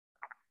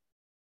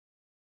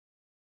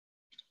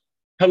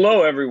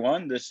Hello,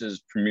 everyone. This is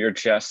Premier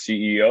Chess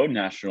CEO,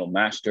 National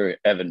Master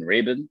Evan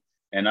Rabin,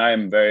 and I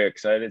am very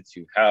excited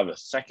to have a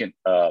second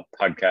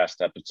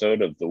podcast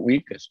episode of the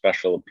week, a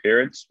special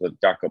appearance with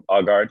Jakob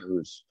Aagaard,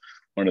 who's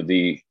one of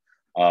the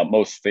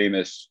most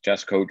famous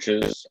chess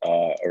coaches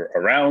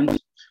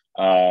around.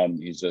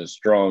 He's a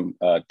strong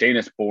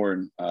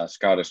Danish-born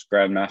Scottish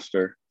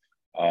grandmaster.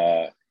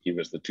 He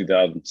was the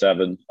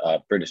 2007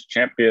 British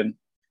champion,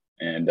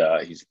 and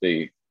he's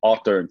the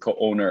author and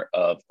co-owner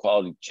of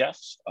Quality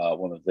Chess,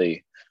 one of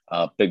the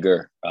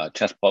bigger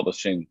chess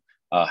publishing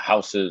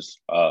houses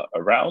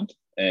around.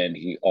 And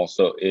he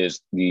also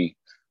is the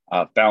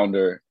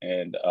founder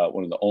and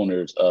one of the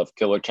owners of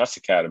Killer Chess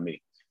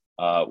Academy,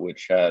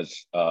 which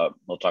has,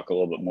 we'll talk a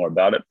little bit more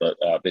about it, but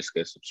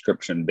basically a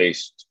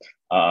subscription-based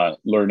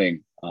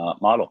learning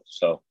model.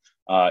 So,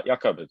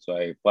 Jakob, it's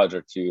a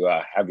pleasure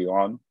to have you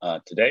on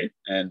today.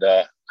 And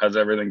how's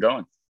everything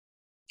going?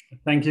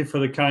 Thank you for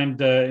the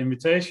kind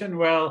invitation.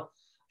 Well,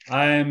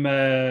 I'm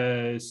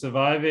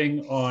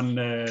surviving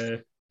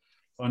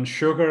on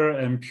sugar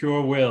and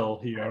pure will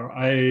here.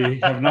 I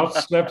have not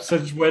slept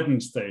since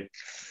Wednesday.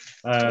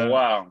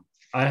 Wow.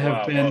 I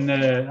have been.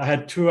 I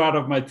had 2 out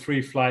of my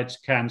 3 flights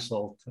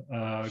cancelled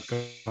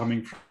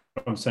coming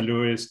from St.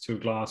 Louis to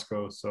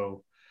Glasgow.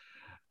 So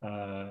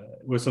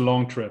it was a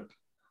long trip.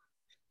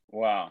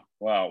 Wow.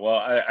 Well,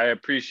 I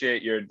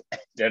appreciate your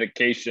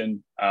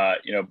dedication.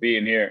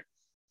 Being here.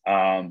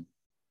 I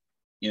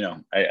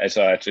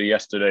saw actually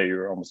yesterday you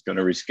were almost going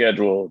to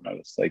reschedule, and I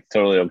was like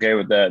totally okay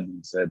with that. And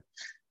he said,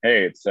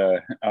 "Hey,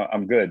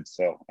 I'm good."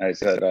 So I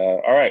said,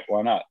 "All right,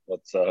 why not?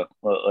 Let's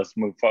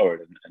move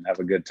forward and have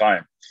a good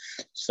time."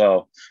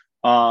 So,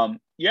 look,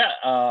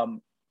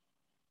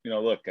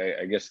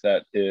 I guess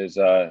that is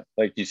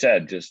like you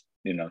said, just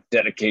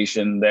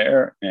dedication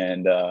there,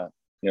 and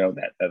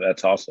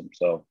that's awesome.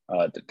 So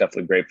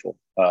definitely grateful,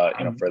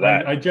 for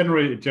that. I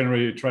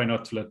generally try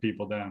not to let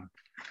people down.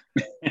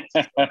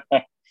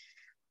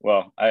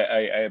 Well,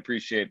 I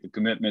appreciate the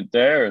commitment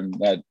there, and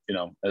that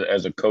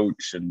as a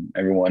coach and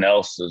everyone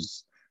else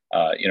is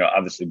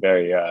obviously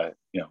very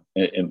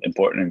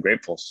important and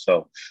grateful.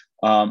 So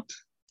I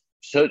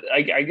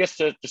guess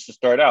just to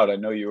start out, I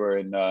know you were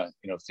in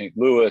St.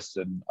 Louis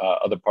and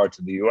other parts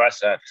of the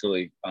U.S.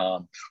 actually.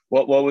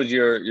 What was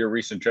your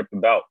recent trip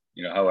about?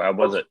 How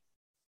was it?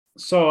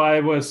 So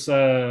I was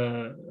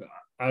at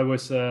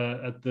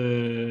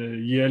the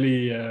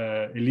yearly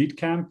elite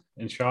camp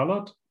in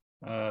Charlotte,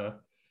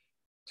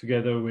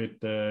 together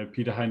with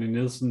Peter Heine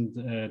Nielsen,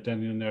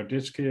 Daniel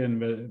Naroditsky, and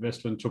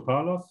Veselin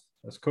Topalov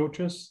as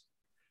coaches,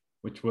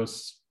 which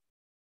was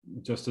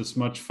just as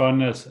much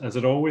fun as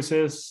it always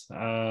is.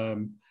 I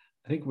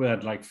think we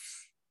had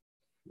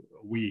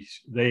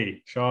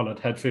Charlotte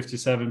had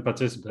 57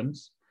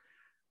 participants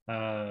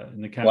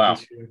in the camp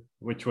this year,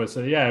 which was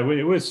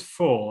it was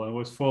full. It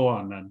was full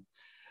on, and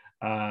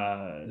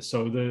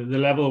so the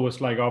level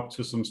was up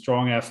to some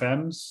strong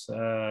FMs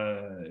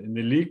in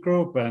the league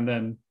group, and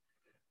then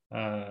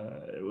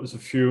it was a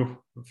few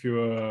of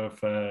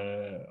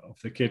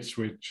the kids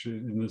which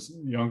in the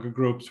younger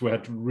groups who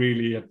had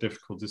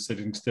difficulty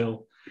sitting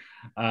still.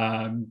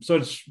 So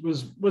it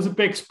was a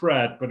big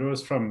spread, but it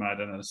was from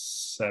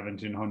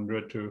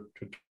 1,700 to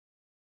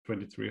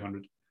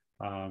 2,300,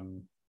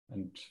 and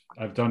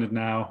I've done it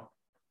now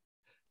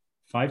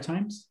 5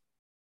 times.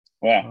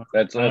 Wow,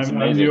 that's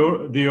amazing.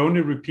 I'm the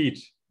only repeat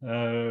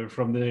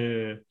from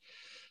the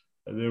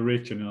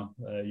original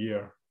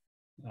year.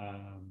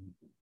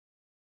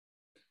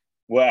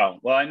 Wow.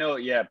 Well, I know,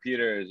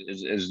 Peter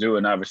is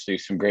doing obviously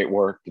some great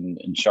work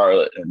in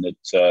Charlotte, and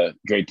it's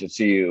great to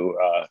see you,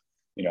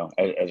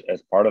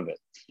 as part of it.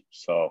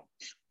 So,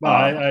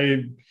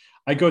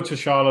 I go to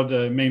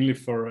Charlotte mainly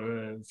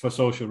for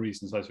social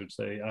reasons, I should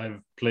say. I've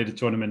played a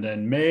tournament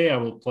in May. I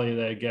will play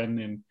there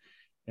again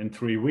in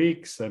 3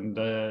 weeks, and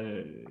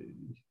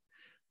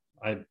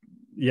I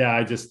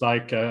just I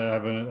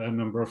have a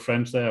number of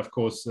friends there. Of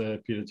course,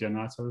 Peter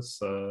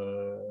Giannatos,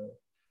 I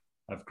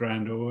have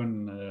Grant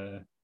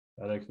Owen,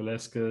 Alex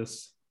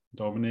Velasquez,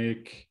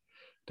 Dominic,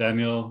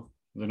 Daniel,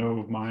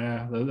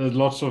 Maya. There's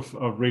lots of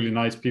really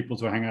nice people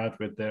to hang out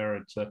with there.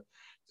 It's a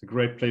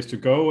great place to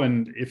go.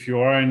 And if you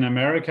are in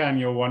America and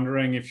you're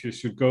wondering if you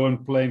should go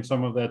and play in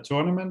some of their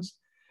tournaments,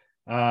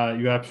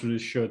 you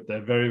absolutely should.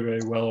 They're very,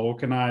 very well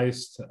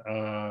organized.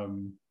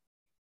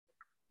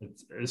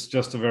 It's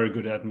just a very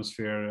good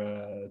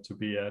atmosphere to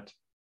be at.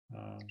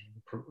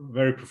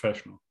 Very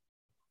professional.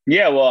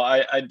 Yeah, well,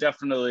 I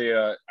definitely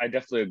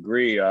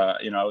agree.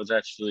 I was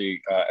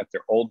actually at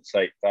their old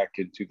site back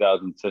in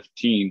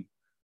 2015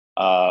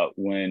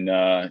 when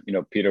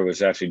Peter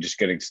was actually just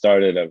getting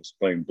started. I was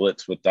playing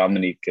Blitz with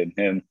Dominique and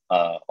him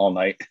all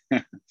night.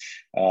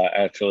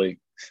 Actually,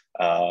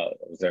 I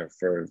was there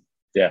for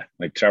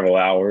several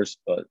hours.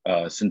 But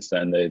since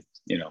then, they've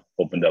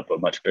opened up a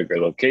much bigger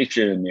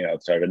location.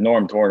 Started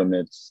Norm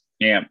tournaments,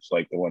 camps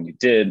like the one you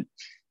did.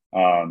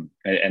 And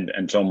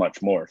so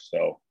much more.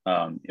 So,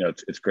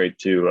 it's great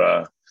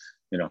to,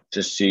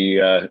 to see,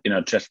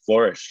 just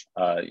flourish,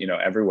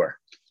 everywhere.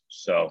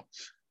 So,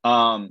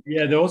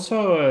 Yeah, they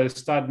also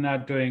started now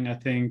doing, I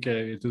think,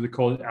 do they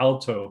call it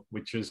Alto,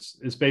 which is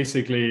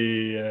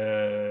basically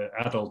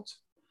adult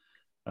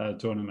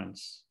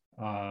tournaments.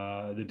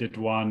 They did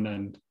one,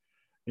 and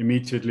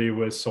immediately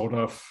was sort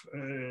of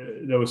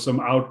there was some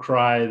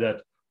outcry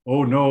that,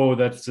 oh no,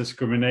 that's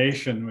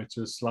discrimination, which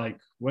is like,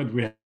 what,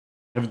 we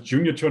have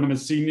junior tournament,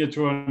 senior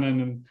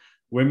tournament, and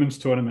women's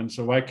tournament,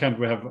 so why can't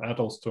we have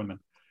adults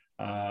tournament?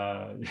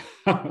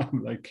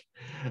 Like,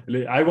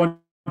 I want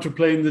to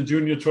play in the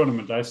junior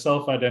tournament. I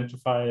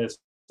self-identify as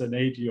an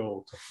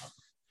 8-year-old.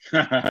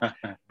 I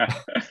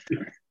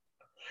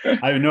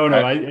no,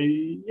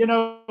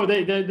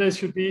 there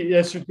should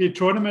be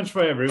tournaments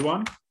for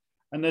everyone,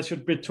 and there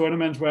should be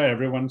tournaments where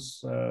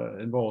everyone's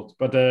involved.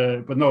 But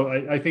no,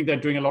 I think they're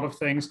doing a lot of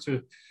things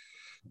to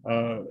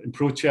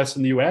improve chess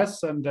in the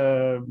US, and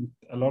a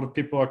lot of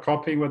people are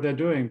copying what they're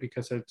doing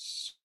because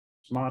it's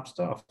smart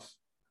stuff.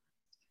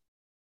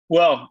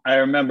 Well, I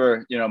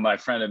remember, my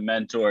friend and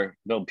mentor,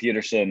 Bill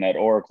Peterson at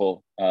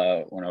Oracle,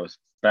 when I was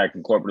back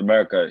in corporate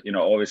America,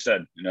 always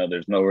said,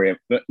 there's no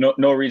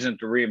reason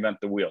to reinvent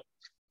the wheel,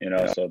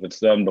 so if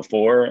it's done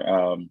before,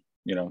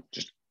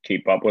 just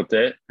keep up with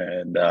it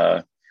and,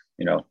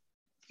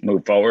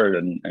 move forward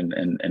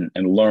and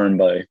learn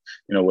by,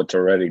 what's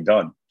already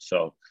done.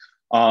 So,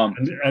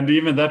 and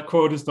even that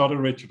quote is not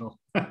original.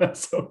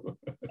 So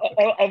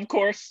of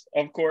course,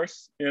 but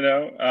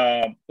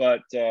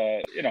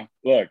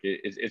look,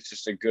 it's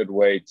just a good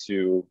way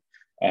to,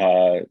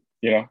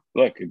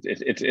 look,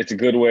 it's a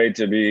good way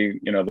to be,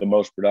 the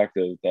most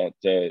productive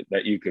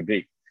that you could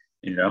be,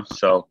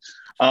 So,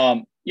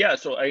 so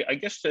I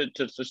guess to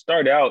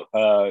start out,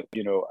 I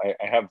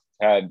have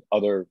had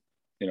other,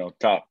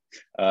 top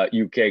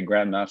UK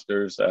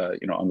grandmasters,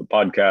 on the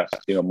podcast,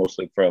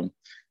 mostly from,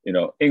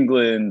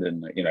 England,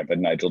 and I've had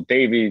Nigel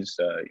Davies,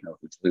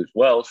 who's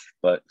Welsh.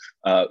 But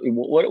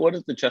what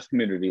is the chess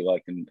community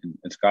like in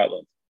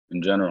Scotland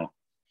in general?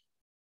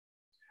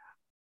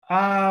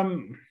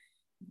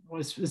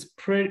 It's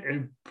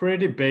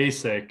pretty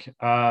basic.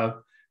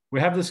 We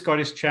have the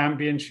Scottish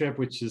Championship,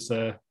 which is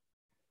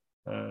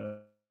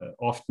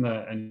often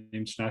an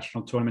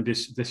international tournament.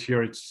 This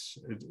year, it's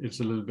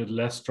a little bit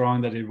less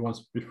strong than it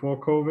was before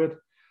COVID.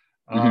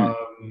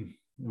 Mm-hmm.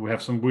 We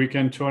have some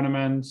weekend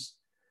tournaments.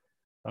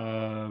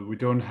 We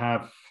don't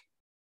have.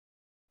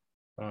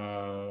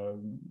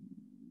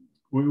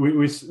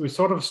 We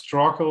sort of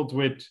struggled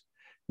with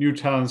new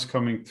talents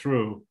coming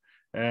through.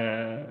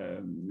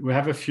 We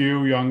have a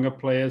few younger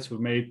players who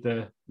made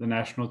the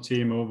national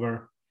team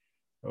over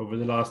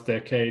the last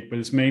decade, but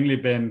it's mainly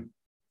been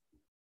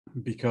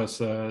because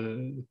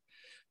the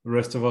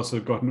rest of us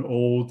have gotten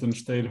old and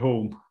stayed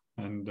home.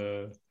 And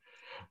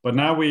but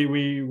now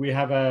we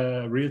have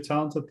a real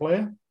talented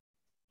player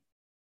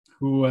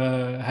who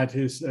had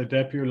his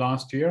debut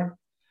last year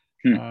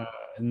in the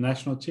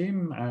national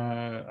team.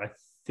 I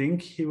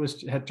think he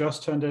had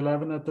just turned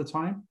 11 at the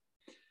time,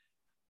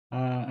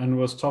 and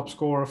was top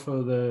scorer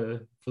for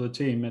the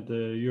team at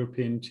the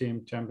European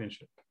Team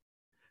Championship.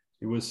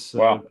 He was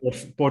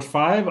board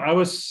 5. I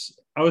was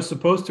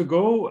supposed to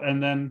go,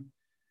 and then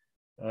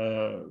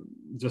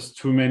just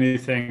too many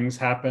things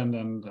happened,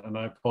 and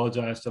I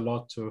apologized a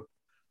lot to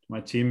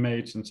my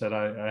teammates and said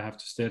I have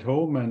to stay at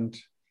home, and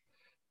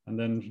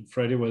then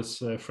Freddie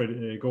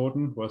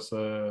Gordon was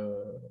the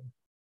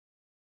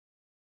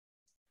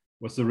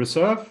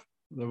reserve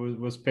that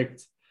was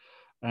picked,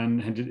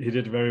 and he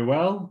did very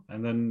well.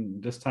 And then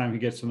this time he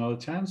gets another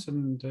chance,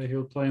 and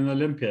he'll play in the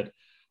Olympiad,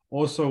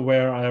 also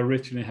where I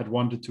originally had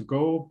wanted to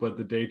go, but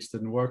the dates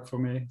didn't work for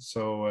me.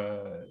 So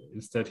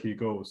instead he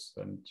goes.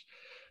 And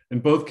in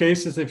both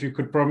cases, if you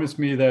could promise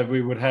me that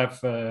we would have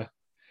the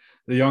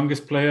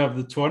youngest player of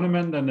the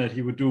tournament and that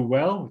he would do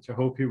well, which I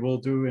hope he will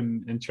do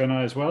in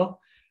Chennai as well,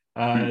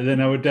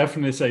 then I would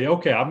definitely say,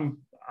 okay,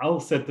 I'll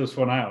set this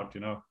one out,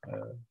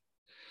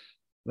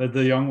 let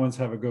the young ones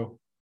have a go.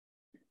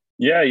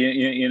 Yeah,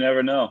 you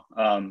never know.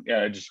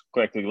 I just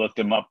quickly looked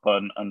him up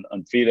on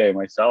FIDE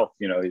myself.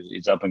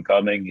 He's up and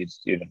coming. He's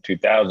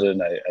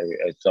 2000. I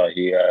saw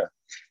he a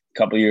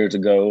couple of years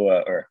ago,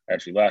 or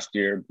actually last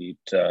year, beat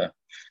a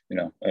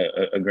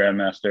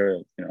grandmaster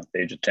at the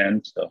age of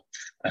 10. So,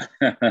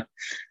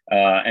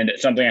 and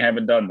it's something I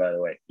haven't done, by the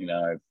way.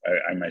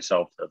 I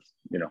myself have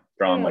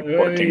drawn like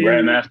 14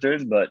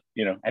 grandmasters, but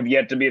I've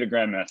yet to beat a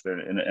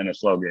grandmaster in a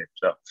slow game.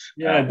 So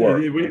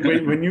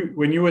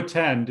when you were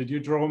 10, did you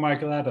draw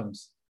Michael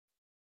Adams?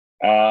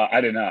 I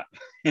did not.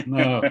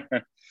 No.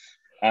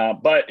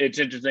 But it's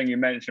interesting you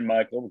mentioned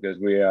Michael, because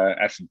we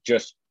actually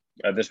just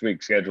this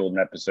week scheduled an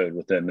episode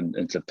with him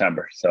in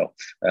September. So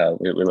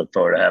we look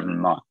forward to having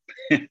him on.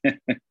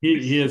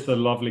 He is a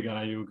lovely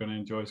guy. You're going to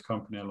enjoy his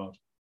company a lot.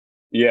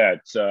 Yeah,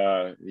 it's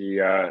I've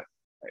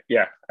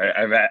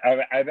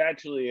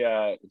actually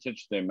it's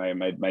interesting.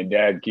 My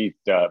dad Keith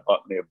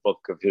bought me a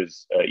book of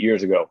his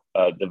years ago,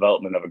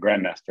 Development of a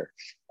Grandmaster,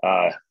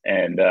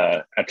 and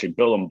actually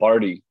Bill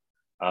Lombardi,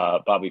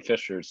 Bobby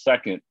Fischer's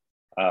second,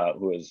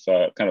 who was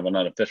kind of an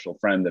unofficial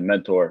friend and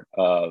mentor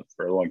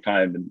for a long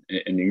time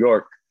in New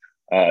York.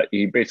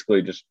 He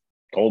basically just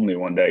told me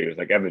one day, he was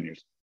like, Evan, you're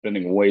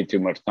spending way too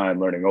much time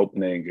learning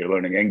openings. You're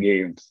learning end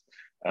games.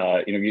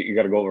 You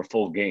got to go over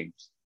full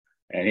games.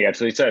 And he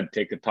actually said,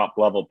 take a top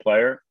level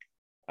player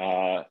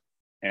and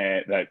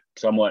that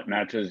somewhat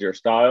matches your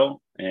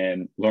style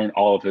and learn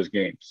all of his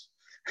games.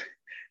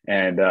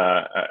 And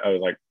I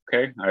was like,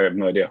 okay, I have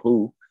no idea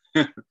who.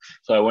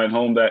 So I went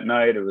home that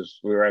night.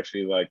 We were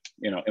actually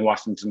in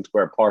Washington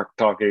Square Park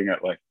talking at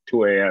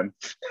 2 a.m.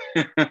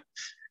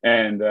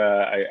 And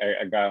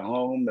I got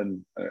home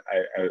and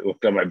I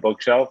looked at my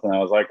bookshelf and I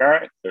was like, all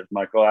right, there's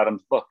Michael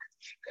Adams' book.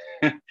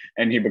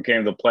 And he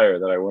became the player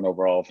that I went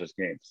over all of his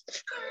games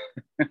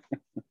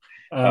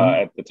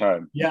at the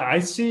time. Yeah, I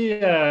see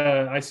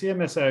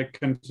him as a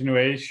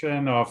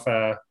continuation of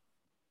a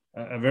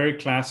very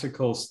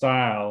classical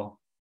style,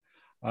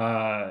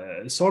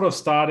 sort of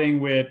starting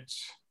with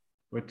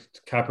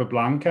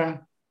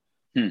Capablanca.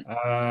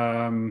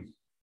 I'm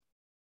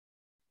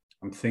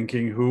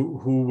thinking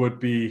who would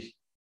be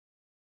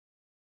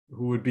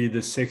the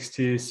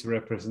 60s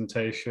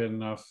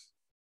representation of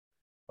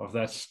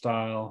that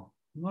style.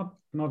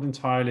 Not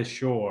entirely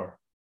sure.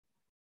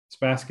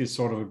 Spassky is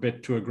sort of a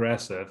bit too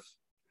aggressive.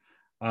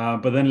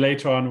 But then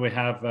later on we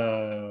have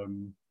I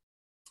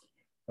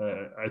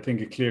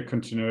think a clear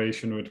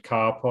continuation with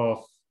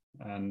Karpov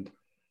and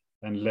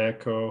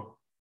Leko,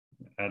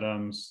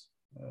 Adams,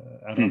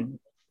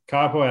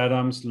 Karpov,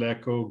 Adams,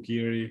 Leko,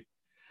 Geary,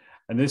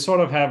 and they sort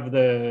of have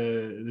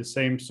the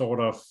same sort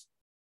of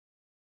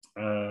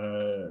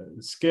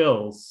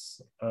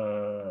skills.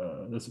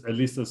 At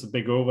least there's a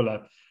big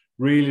overlap.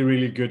 Really,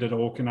 really good at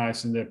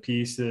organizing their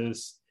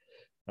pieces.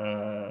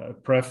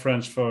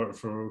 Preference for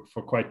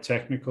quite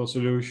technical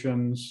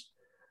solutions.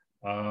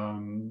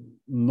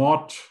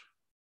 Not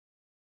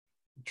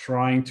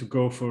trying to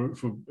go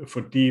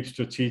for deep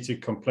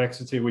strategic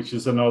complexity, which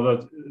is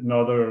another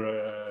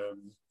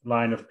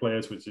line of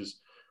players, which is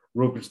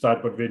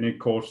Rubinstein, Botvinnik,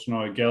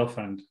 Korchnoi,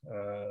 Gelfand.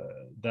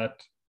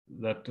 That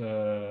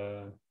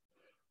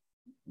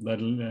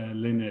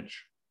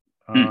lineage.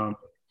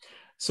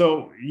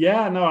 So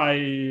yeah, no,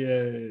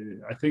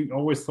 I think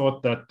always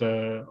thought that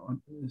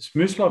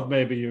Smyslov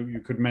maybe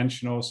you could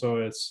mention also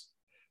as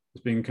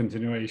being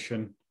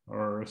continuation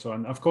or so,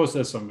 and of course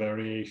there's some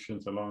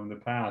variations along the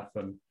path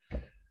and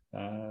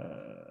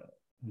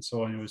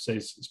so on. You would say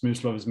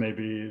Smyslov is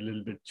maybe a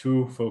little bit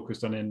too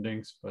focused on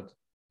endings, but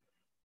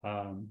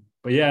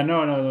yeah,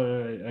 no,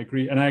 I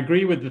agree, and I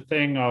agree with the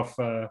thing of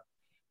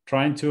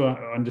trying to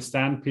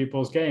understand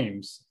people's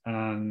games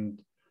and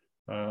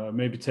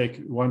maybe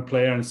take one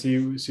player and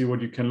see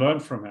what you can learn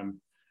from him,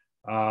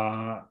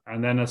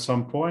 and then at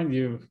some point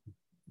you're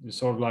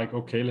sort of like,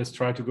 okay, let's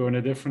try to go in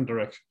a different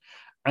direction.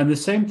 And the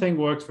same thing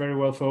works very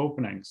well for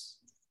openings,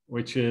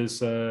 which is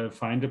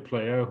find a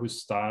player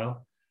whose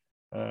style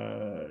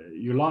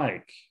you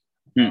like.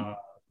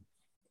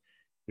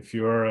 If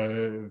you're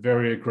a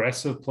very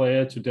aggressive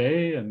player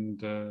today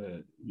and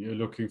you're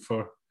looking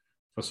for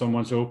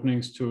someone's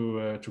openings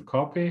to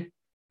copy,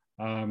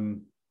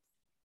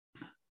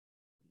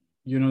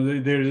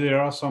 there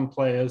are some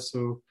players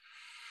who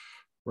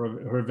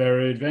are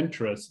very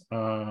adventurous.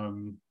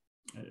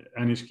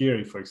 Anish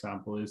Giri, for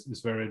example,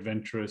 is very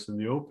adventurous in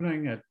the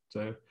opening.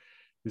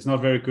 He's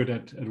not very good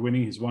at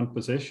winning his one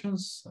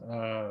positions,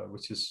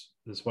 which is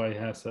why he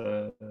has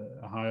a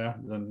higher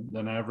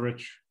than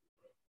average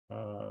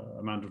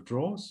amount of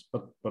draws.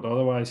 But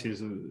otherwise,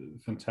 he's a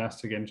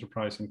fantastic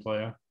enterprising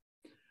player.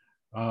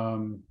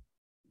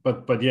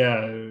 But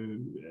yeah,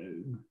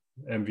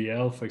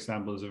 MVL, for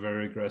example, is a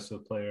very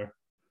aggressive player,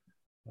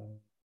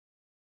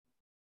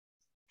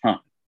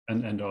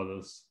 and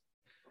others.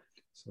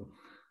 So.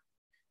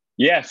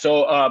 Yeah.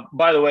 So,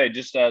 by the way,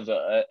 just as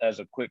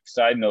a quick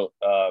side note,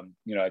 I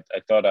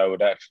thought I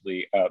would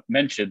actually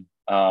mention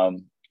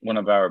one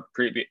of our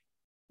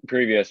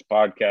previous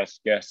podcast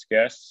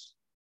guests,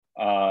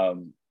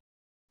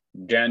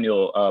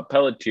 Daniel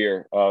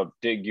Pelletier of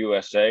Dig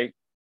USA.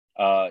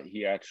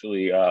 He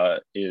actually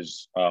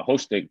is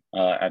hosting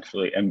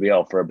actually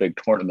MVL for a big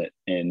tournament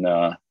in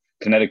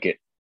Connecticut.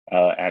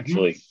 I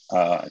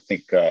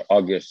think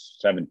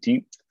August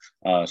 17th,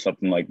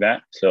 something like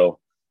that. So.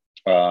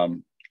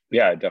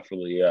 Yeah, I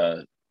definitely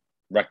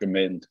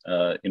recommend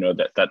that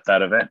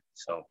event.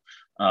 So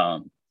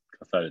I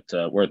thought it's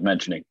worth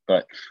mentioning.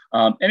 But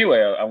anyway,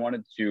 I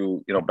wanted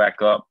to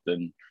back up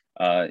and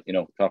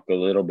talk a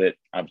little bit,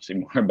 obviously,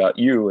 more about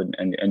you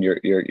and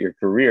your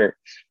career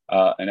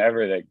and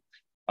everything.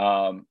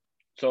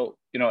 So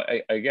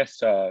I guess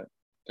to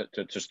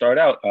start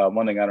out,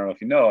 one thing I don't know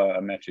if you know,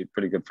 I'm actually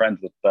pretty good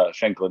friends with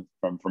Shanklin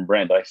from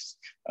Brandeis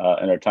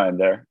in our time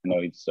there. I know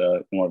he's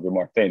one of the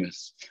more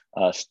famous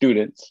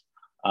students.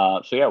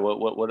 So yeah,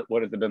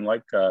 what has it been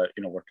like,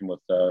 working with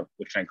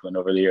Shanklin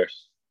over the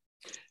years?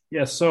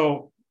 Yeah,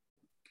 so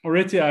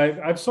already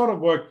I've sort of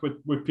worked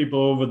with people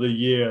over the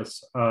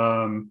years, but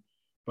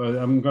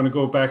I'm going to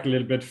go back a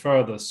little bit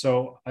further.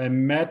 So I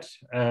met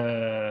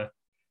the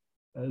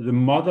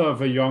mother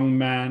of a young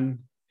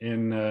man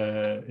in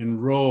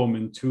Rome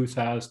in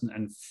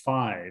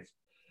 2005,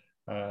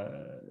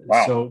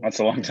 Wow, so that's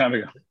a long time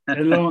ago.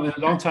 a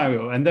long time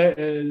ago.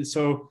 And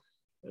so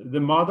the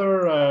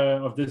mother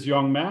of this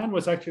young man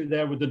was actually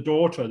there with the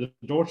daughter. The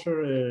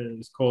daughter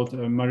is called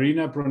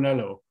Marina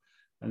Brunello,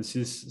 and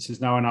she's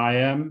now an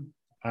IM.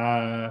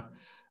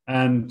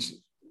 And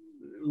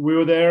we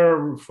were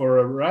there for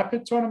a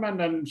rapid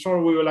tournament, and sort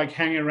of we were like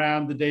hanging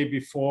around the day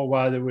before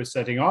while they were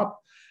setting up.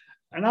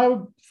 And I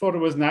thought it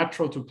was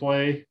natural to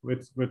play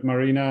with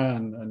Marina,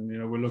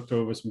 and we looked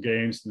over some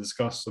games and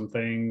discussed some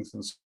things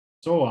and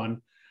so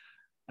on.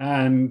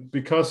 And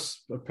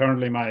because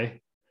apparently my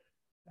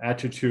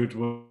attitude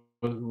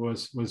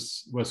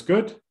was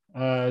good,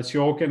 she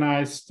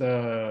organized.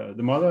 The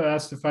mother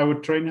asked if I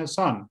would train her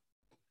son.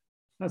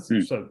 I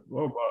said,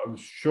 "Well,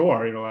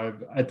 sure."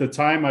 At the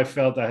time, I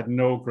felt I had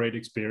no great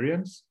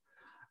experience,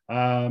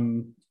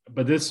 but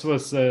this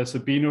was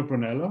Sabino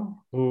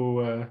Brunello,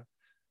 who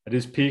at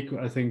his peak,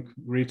 I think,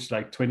 reached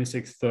like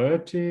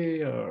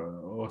 26-30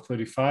 or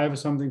 35 or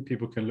something.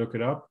 People can look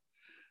it up.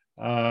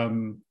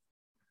 And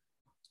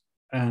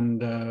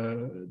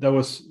that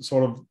was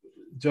sort of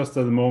just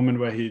at the moment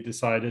where he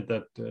decided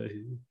that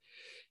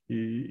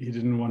he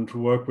didn't want to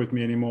work with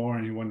me anymore,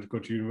 and he wanted to go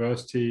to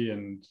university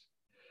and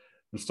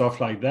stuff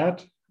like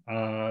that.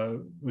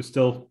 We're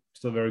still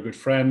very good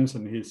friends,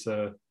 and he's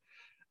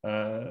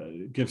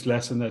gives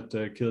lesson at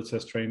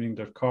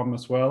KillerTestTraining.com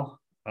as well.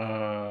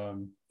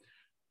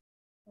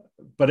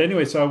 But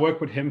anyway, so I worked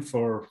with him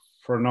for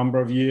a number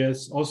of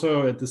years.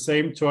 Also at the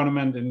same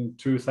tournament in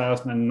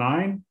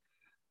 2009,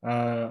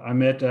 I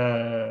met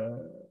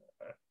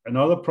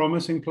another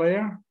promising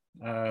player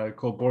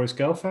called Boris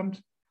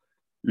Gelfand.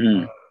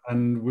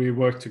 And we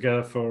worked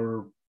together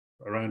for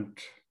around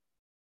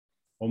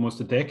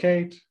almost a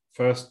decade.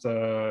 First,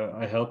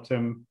 I helped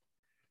him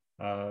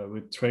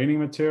with training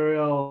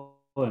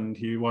material, and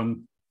he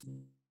won.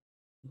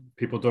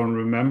 People don't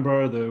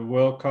remember the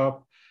World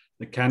Cup,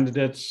 the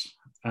candidates,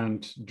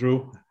 and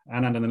drew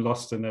Anand and then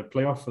lost in the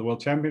playoff for the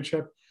World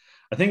Championship.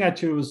 I think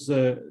actually it was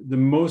the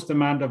most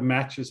amount of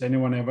matches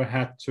anyone ever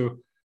had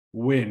to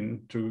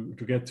win to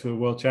get to a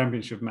World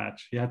Championship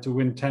match. He had to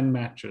win 10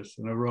 matches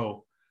in a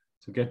row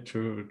to get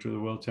to the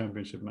World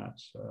Championship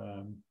match.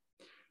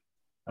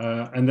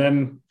 And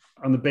then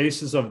on the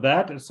basis of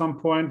that, at some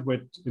point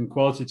in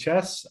Quality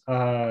Chess,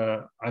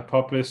 I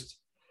published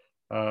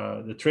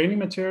the training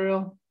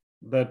material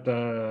that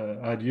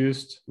I'd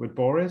used with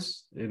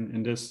Boris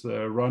in this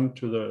run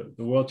to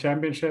the World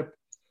Championship.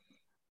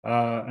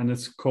 And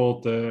it's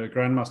called the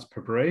Grandmaster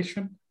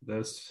Preparation.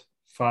 There's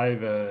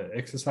 5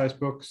 exercise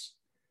books.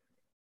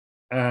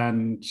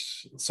 And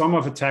some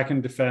of Attack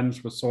and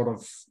Defense was sort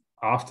of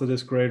after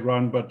this great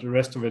run, but the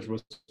rest of it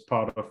was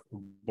part of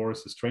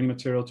Boris's training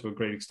material to a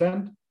great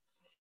extent.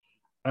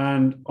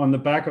 And on the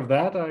back of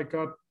that, I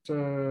got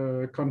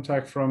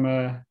contact from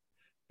a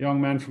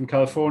young man from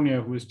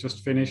California who was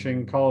just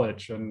finishing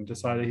college and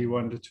decided he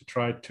wanted to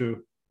try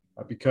to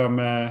become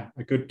a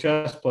good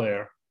chess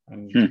player.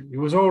 And he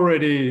was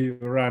already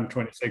around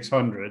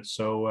 2,600.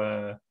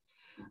 So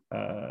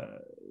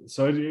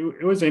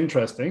it was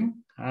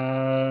interesting.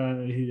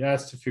 He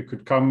asked if he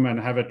could come and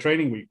have a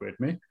training week with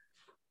me.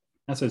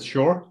 I said,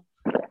 sure.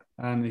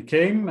 And he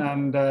came,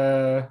 and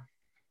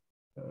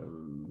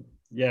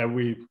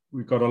we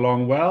got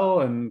along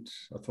well, and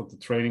I thought the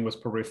training was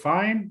probably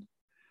fine.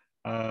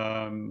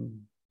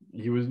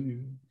 He was a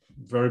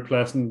very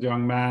pleasant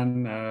young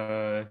man.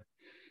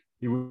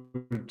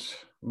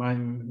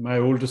 My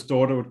oldest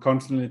daughter would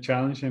constantly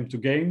challenge him to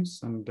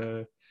games,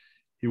 and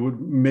he would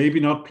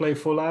maybe not play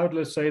full out,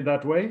 let's say it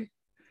that way.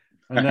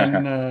 And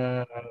then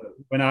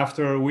when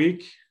after a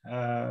week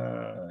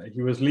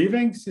he was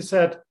leaving, she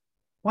said,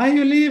 "Why are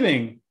you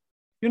leaving?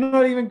 You're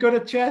not even good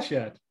at chess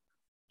yet."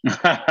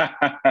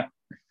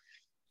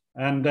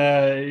 And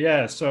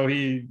so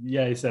he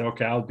said,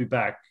 "Okay, I'll be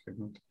back."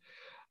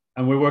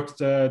 And we worked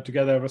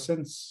together ever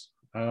since.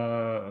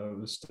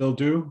 Still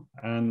do.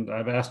 And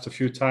I've asked a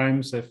few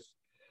times if it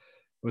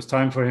was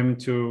time for him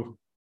to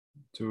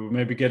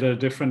maybe get a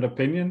different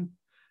opinion.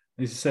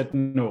 And he said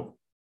no.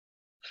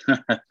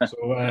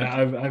 So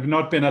I've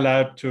not been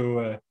allowed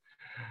to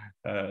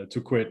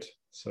quit.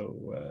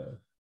 So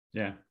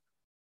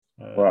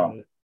wow.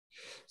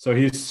 So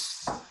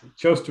he's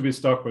chose to be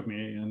stuck with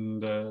me,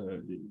 and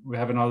we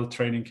have another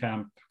training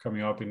camp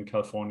coming up in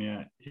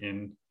California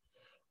in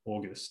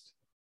August.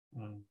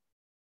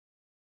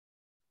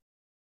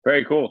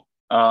 Very cool.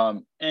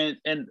 And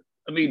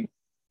I mean,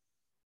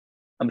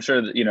 I'm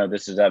sure that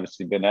this has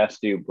obviously been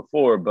asked to you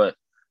before, but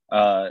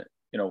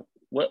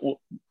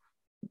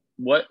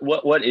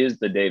what is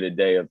the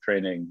day-to-day of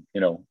training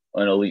an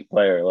elite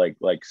player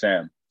like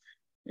Sam?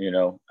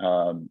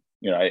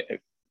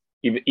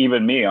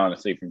 Even me,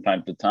 honestly, from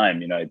time to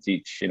time, I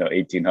teach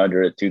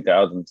 1,800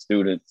 2,000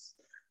 students,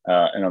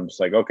 and I'm just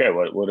like, okay,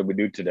 what do we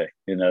do today?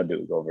 Do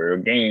we go over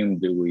a game?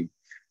 Do we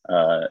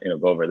go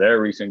over their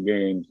recent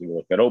games? Do we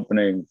look at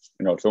openings?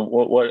 So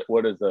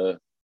what is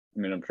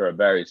I'm sure it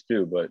varies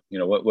too, but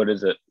what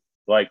is it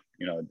like?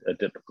 A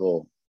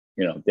typical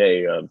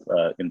day of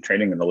in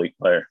training an elite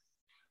player.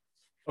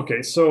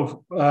 Okay,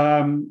 so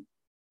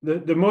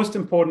the most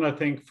important, I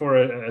think,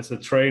 as a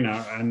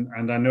trainer,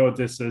 and I know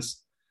this is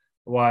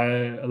why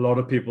a lot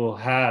of people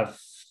have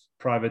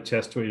private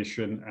chess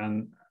tuition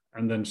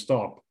and then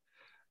stop,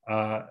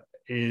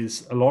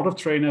 is a lot of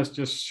trainers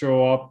just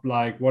show up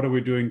like, what are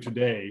we doing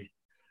today?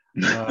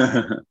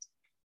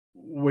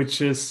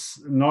 Which is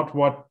not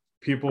what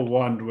people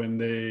want when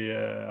they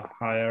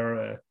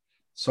hire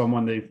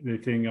someone they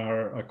think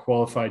are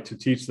qualified to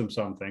teach them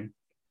something.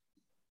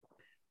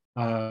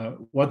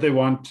 What they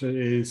want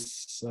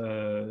is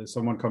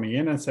someone coming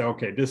in and say,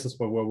 okay, this is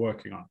what we're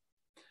working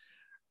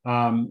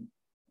on.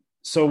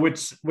 So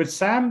with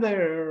Sam,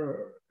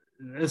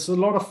 there's a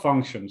lot of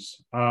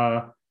functions.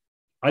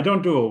 I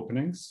don't do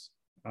openings,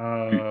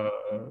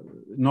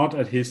 not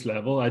at his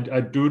level.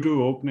 I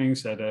do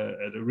openings at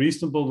a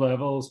reasonable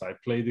levels. I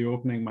play the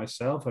opening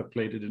myself. I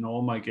played it in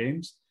all my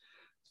games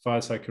as far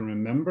as I can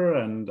remember,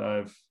 and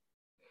I've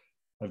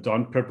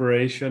done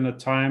preparation at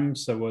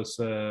times. That was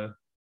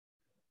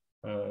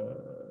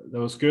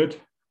good,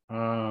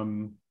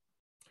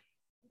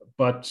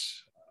 but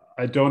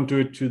I don't do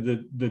it to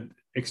the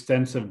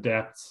extensive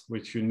depth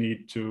which you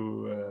need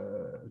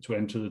to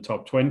enter the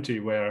top 20,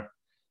 where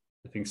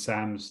I think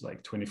Sam's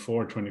like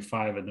 24,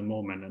 25 at the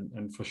moment,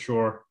 and for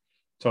sure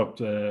top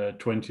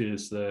 20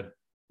 is the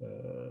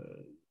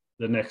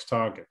next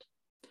target.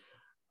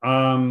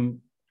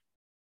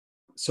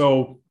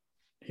 So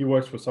he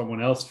works for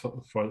someone else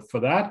for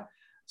that.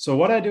 So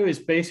what I do is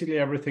basically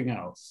everything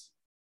else.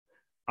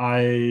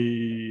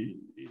 I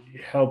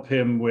help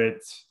him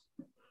with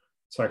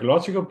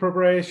psychological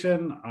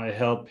preparation. I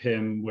help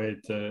him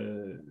with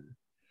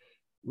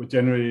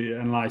generally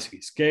analyzing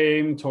his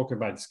game, talk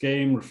about his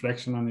game,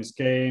 reflection on his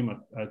game.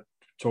 I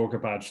talk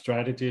about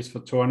strategies for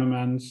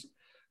tournaments.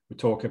 We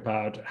talk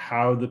about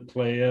how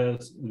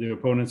the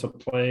opponents are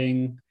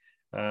playing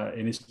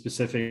in a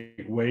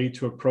specific way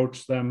to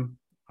approach them.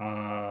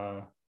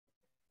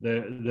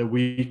 The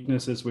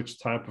weaknesses, which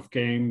type of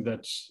game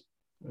that's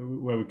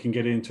where we can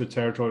get into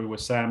territory where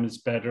Sam is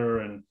better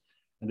and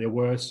they're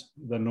worse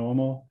than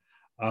normal.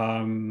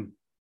 And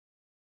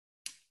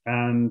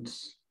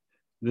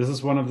this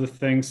is one of the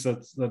things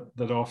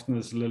that often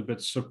is a little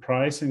bit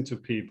surprising to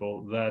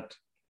people, that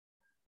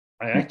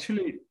I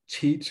actually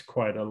teach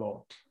quite a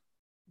lot,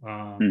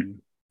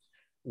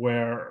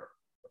 where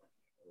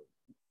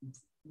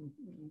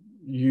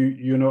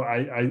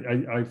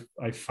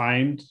I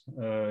find,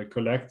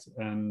 collect,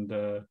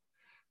 and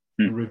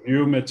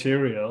review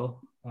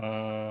material,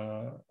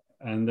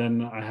 and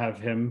then I have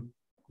him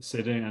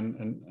sitting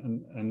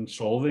and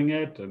solving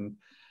it, and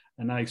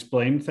I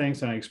explain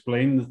things, and I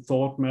explain the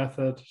thought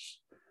method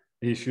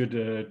he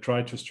should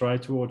try to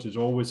strive towards. It's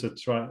always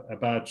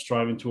about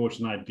striving towards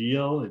an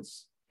ideal.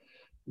 It's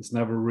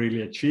never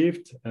really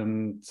achieved,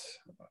 and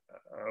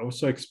I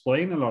also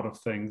explain a lot of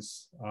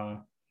things.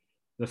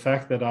 The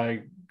fact that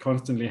I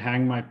constantly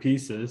hang my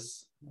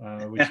pieces,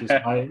 which is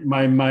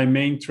my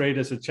main trait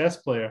as a chess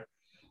player,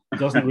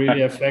 doesn't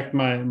really affect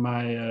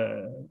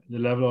the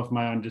level of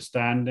my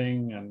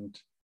understanding and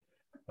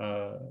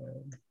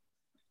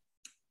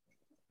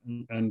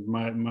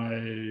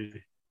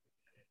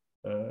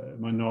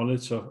my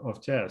knowledge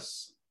of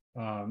chess.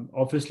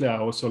 Obviously, I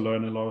also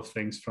learn a lot of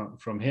things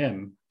from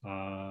him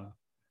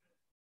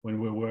when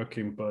we're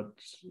working. But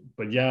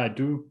yeah, I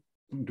do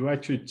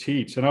actually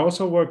teach, and I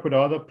also work with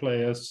other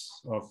players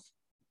of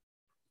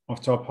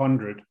top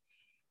 100.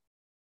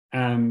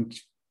 And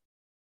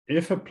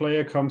if a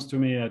player comes to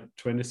me at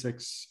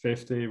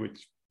 2650,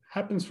 which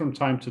happens from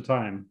time to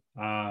time,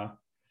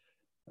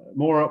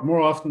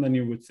 more often than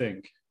you would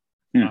think,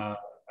 and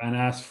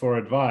ask for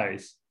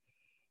advice,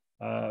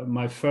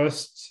 my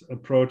first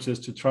approach is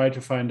to try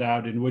to find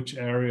out in which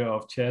area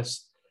of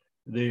chess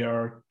they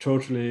are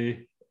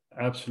totally,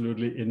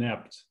 absolutely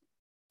inept.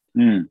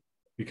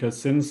 Because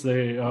since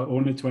they are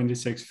only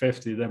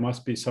 2650, there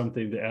must be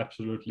something they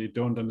absolutely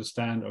don't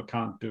understand or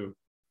can't do.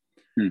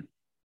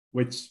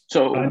 Which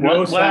I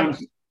know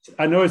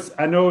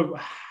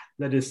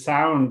that it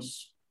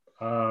sounds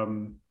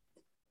like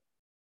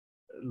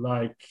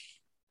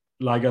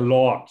a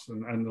lot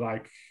and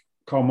like,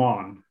 come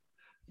on.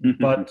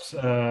 But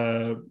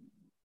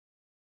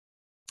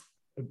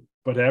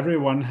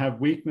everyone have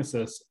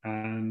weaknesses,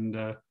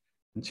 and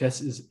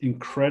chess is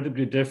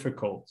incredibly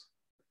difficult.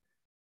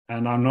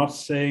 And I'm not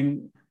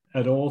saying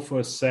at all for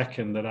a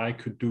second that I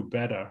could do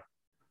better.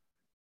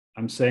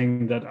 I'm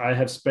saying that I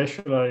have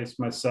specialized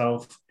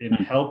myself in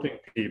helping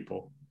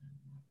people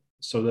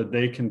so that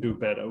they can do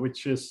better,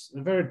 which is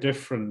a very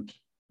different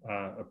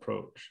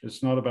approach.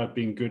 It's not about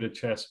being good at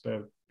chess,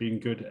 but being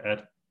good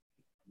at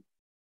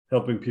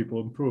helping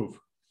people improve.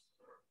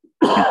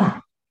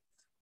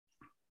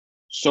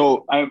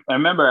 So I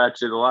remember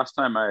actually the last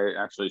time I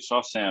actually saw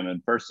Sam in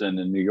person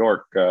in New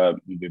York,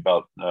 maybe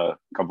about a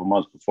couple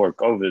months before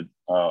COVID,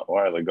 a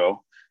while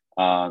ago.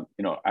 I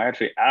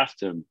actually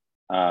asked him,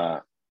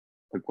 like,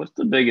 what's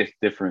the biggest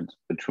difference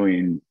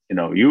between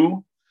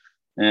you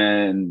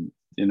and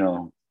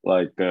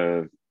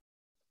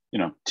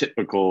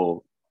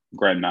typical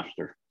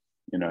grandmaster?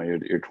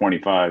 You're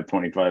 25,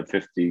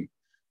 50.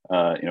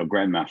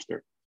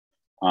 grandmaster.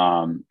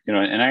 And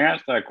I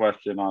asked that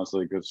question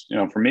honestly because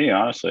for me,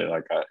 honestly,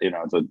 like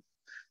as a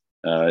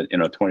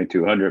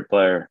 2200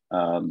 player,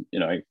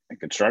 I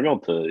could struggle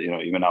to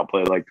even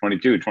outplay like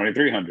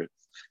 2300,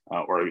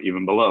 or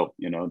even below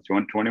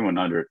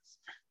 2100.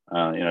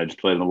 I just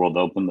played in the World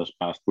Open this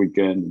past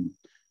weekend.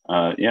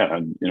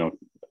 And,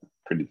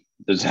 pretty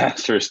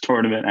disastrous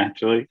tournament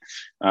actually,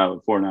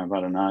 with 4.5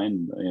 out of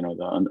 9.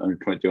 The under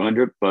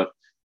 2200, but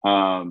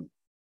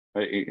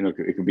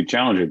it could be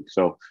challenging.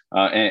 So,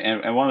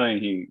 and one thing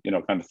he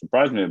kind of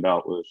surprised me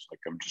about was like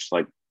I'm just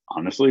like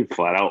honestly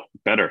flat out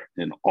better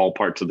in all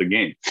parts of the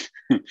game,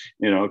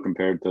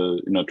 compared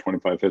to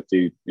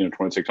 2550,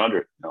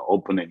 2600,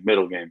 opening,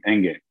 middle game,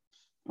 end game.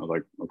 I was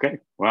like, okay,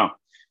 wow.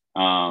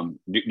 Do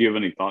you have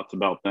any thoughts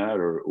about that,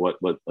 or what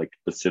like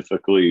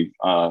specifically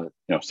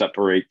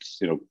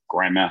separates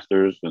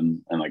grandmasters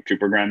and like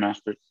super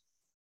grandmasters?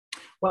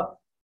 Well,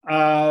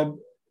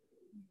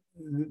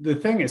 the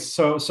thing is,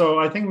 so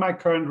I think my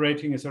current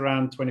rating is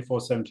around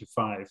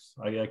 2475.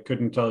 I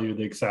couldn't tell you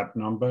the exact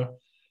number.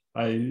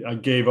 I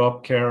gave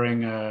up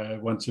caring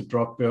once it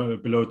dropped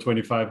below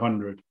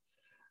 2500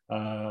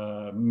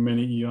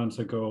 many eons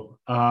ago.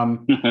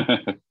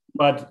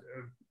 But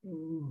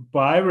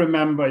I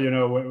remember,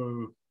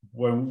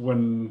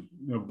 when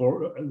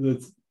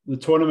the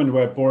tournament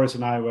where Boris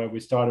and we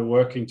started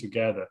working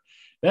together,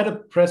 they had a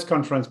press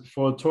conference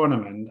before the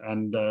tournament,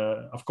 and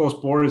of course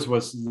Boris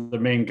was the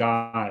main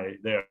guy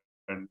there,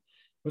 and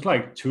it was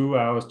like 2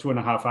 hours,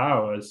 2.5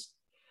 hours,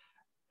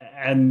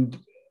 and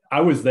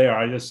I was there.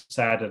 I just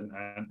sat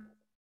and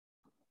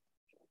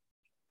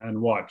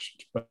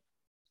watched, but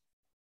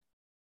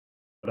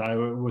I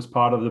was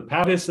part of the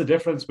panel. What is the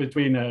difference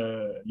between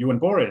you and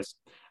Boris?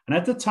 And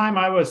at the time,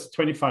 I was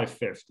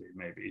 2550,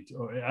 maybe.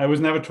 I was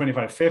never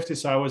 2550,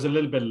 so I was a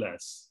little bit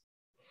less.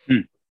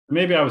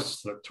 Maybe I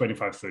was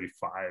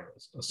 2535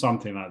 or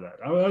something like that.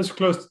 I was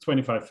close to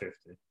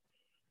 2550.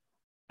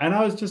 And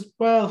I was just,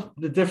 well,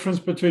 the difference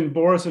between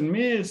Boris and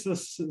me is the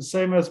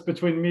same as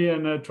between me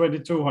and a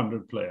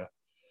 2200 player.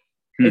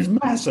 It's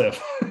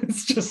massive.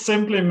 It's just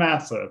simply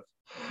massive.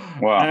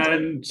 Wow.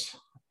 And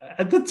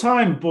at the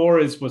time,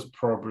 Boris was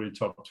probably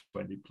top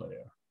 20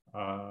 player.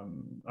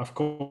 Of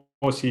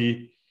course,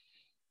 he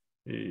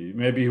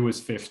maybe he was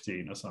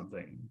 15 or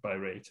something by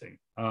rating.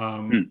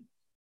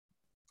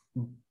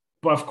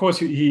 But of course,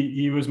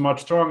 he was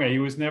much stronger. He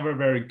was never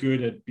very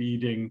good at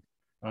beating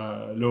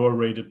lower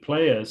rated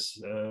players.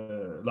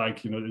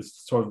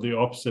 It's sort of the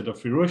opposite of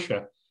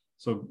Firusha.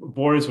 So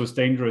Boris was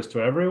dangerous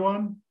to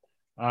everyone,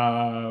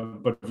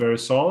 but very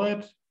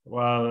solid.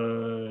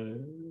 While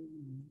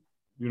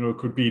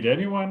could beat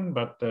anyone,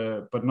 but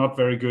not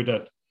very good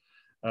at.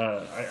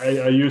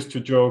 I used to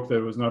joke that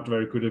it was not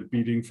very good at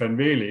beating Van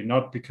Vele,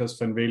 not because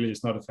Van Vele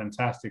is not a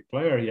fantastic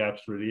player, he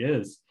absolutely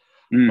is,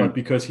 but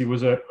because he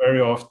was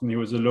very often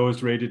the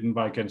lowest rated in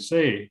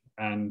Vacancy,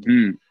 and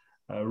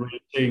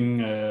rating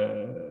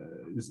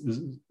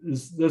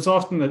there's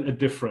often a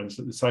difference,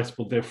 a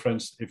sizable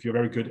difference if you're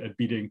very good at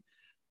beating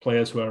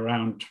players who are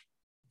around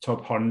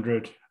top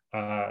 100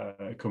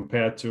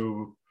 compared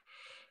to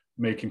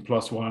making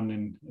 +1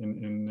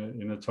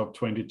 in a top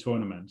 20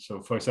 tournament.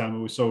 So, for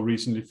example, we saw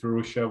recently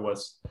Firusha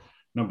was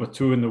number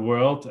 2 in the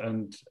world,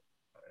 and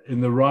in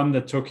the run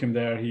that took him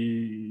there,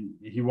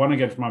 he won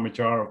against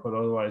Mamedyarov, but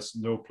otherwise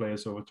no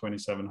players over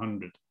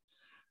 2700.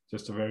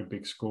 Just a very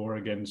big score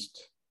against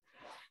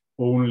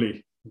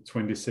only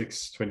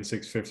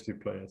 2650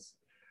 players.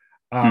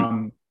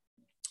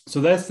 So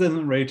that's the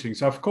rating.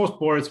 So of course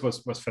Boris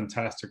was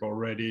fantastic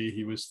already.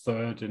 He was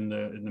 3rd in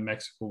the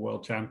Mexico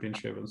World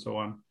Championship and so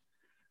on.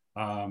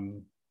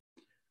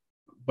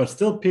 But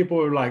still people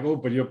were like, oh,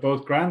 but you're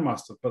both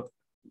grandmasters. But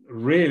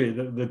really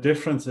the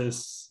difference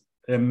is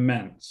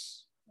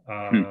immense.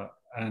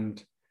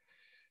 And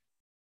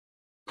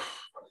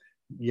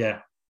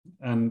yeah,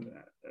 and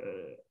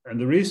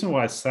the reason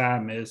why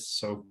Sam is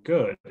so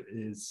good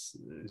is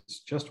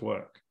just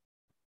work.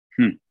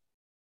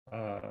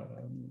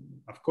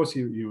 Of course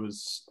he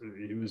was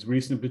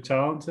reasonably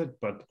talented,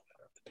 but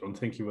I don't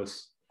think he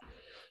was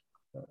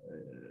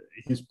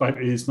he's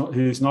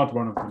not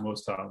one of the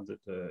most talented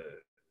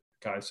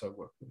guys I've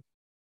worked with.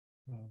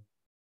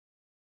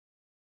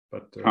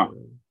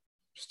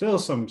 Still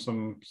some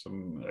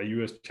a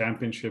US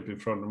championship in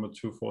front number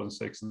 2, 4, and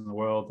 6 in the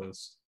world.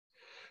 There's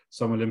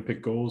some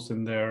Olympic goals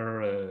in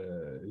there.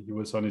 He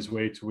was on his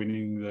way to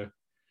winning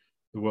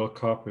the World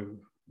Cup, and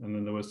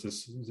then there was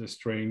this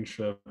strange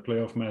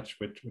playoff match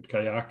with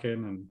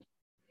Kayakin, and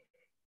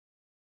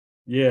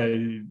yeah,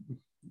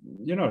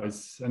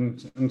 it's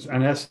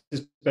and has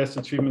his best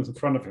achievements in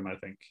front of him, I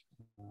think.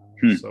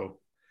 So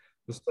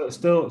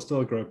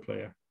still a great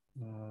player.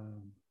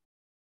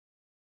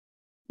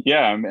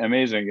 Yeah,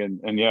 amazing,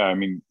 and yeah, I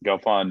mean,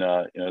 Galfan,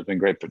 has been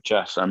great for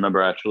chess. I remember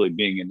actually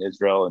being in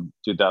Israel in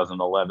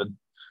 2011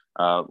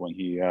 when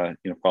he,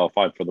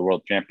 qualified for the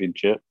World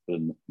Championship,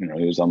 and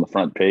he was on the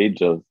front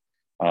page of,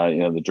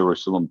 the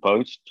Jerusalem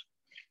Post.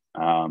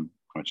 I'm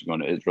actually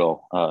going to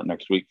Israel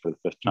next week for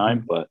the 5th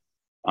time, but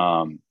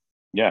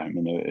yeah, I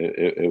mean,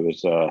 it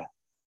was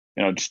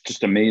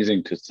just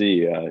amazing to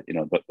see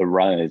the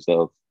rise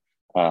of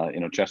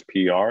chess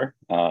PR,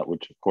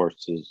 which of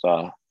course is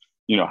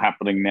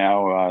happening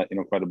now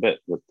quite a bit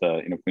with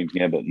Queen's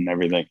Gambit and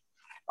everything.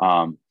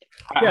 Yeah,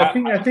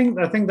 I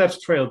think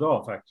that's trailed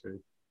off actually.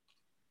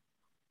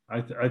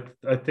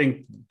 I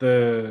think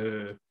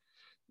the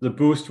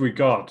boost we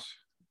got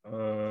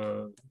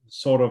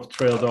sort of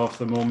trailed off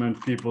the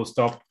moment people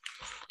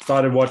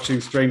started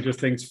watching Stranger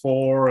Things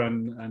 4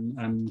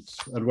 and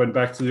went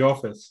back to the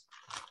office.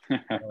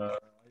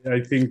 I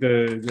think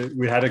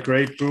we had a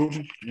great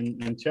boom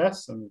in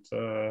chess, and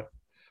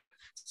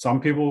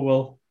some people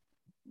will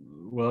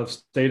have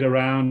stayed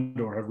around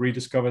or have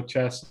rediscovered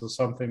chess or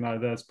something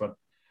like this. But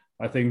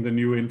I think the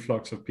new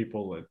influx of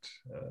people that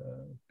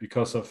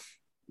because of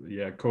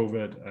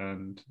COVID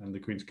and the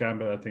Queen's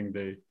Gambit, I think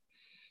they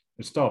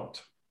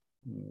stopped.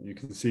 You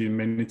can see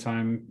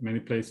many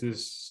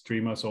places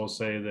streamers all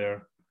say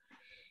their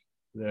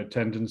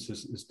attendance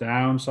is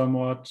down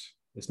somewhat.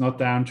 It's not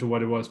down to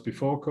what it was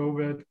before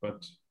COVID,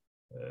 but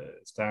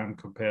it's down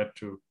compared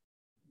to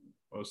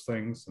those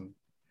things. And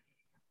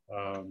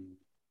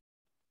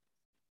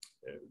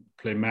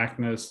Play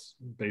Magnus,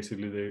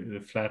 basically they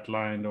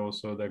flatlined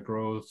also their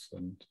growth,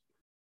 and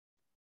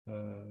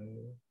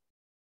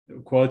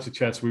Quality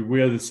Chess,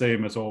 we are the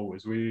same as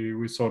always.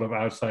 We sort of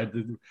outside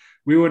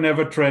we were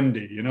never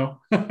trendy,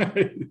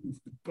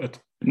 but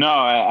no,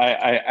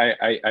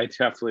 I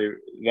definitely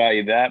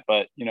value that.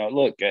 But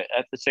look,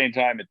 at the same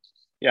time, it's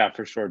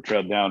for sure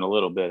trailed down a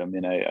little bit. I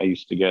mean, I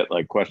used to get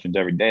like questions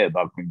every day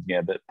about Queen's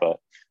Gambit, but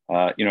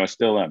I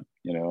still am.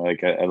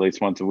 Like at least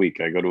once a week,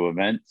 I go to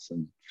events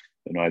and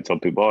I tell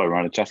people, I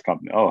run a chess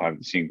company. Oh, have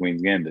you seen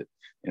Queen's Gambit?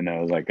 It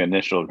was like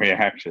initial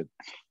reaction,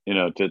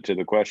 to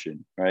the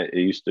question, right? It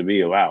used to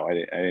be, wow, I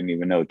didn't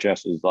even know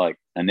chess is like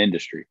an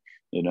industry,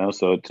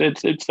 So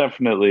it's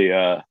definitely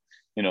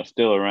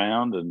still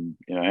around, and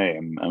hey,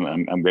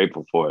 I'm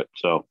grateful for it.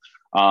 So,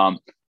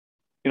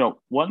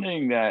 one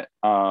thing that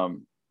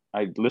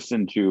I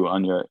listened to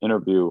on your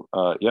interview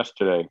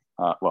yesterday.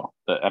 Well,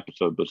 the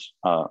episode was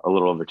a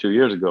little over 2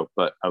 years ago,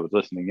 but I was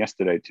listening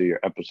yesterday to your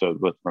episode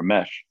with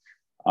Ramesh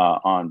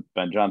on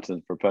Ben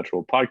Johnson's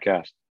Perpetual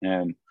podcast,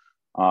 and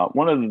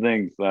one of the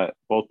things that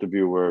both of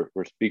you were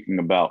speaking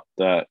about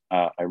that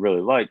I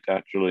really liked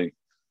actually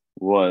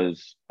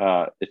was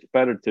it's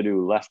better to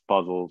do less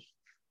puzzles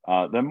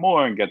than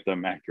more and get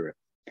them accurate.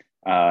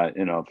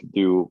 If you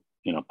do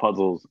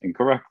puzzles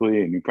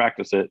incorrectly and you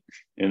practice it,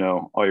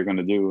 all you're going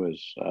to do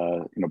is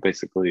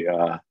basically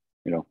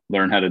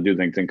learn how to do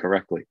things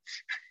incorrectly.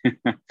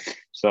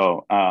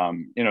 So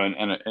in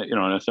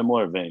a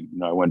similar vein,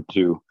 I went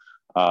to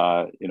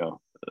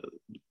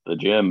the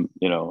gym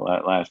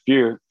last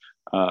year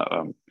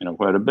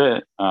quite a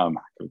bit. I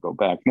could go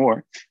back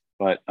more,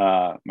 but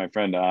my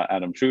friend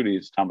Adam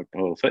Trudy's Atomic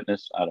Total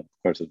Fitness, Adam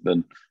of course has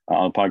been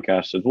on the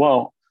podcast as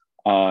well.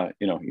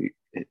 He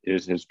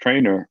is his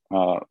trainer,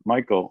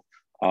 Michael,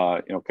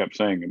 kept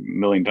saying a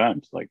million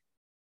times, like,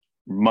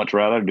 much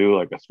rather do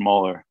like a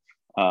smaller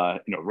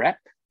rep,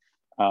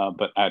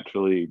 but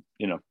actually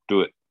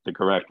do it the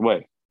correct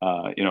way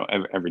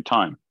every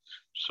time.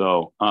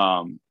 So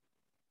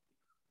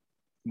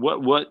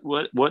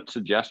what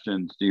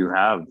suggestions do you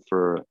have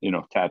for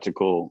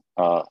tactical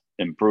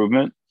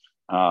improvement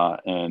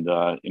and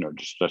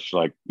just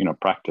like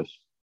practice?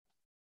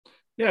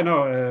 Yeah,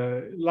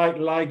 no,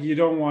 like you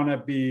don't want to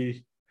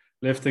be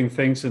lifting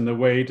things in the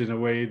weight in a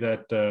way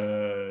that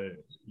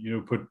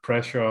put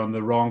pressure on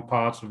the wrong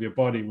parts of your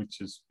body, which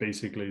is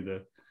basically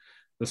the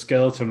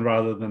skeleton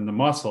rather than the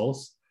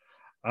muscles.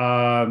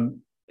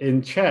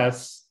 In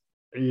chess,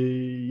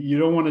 you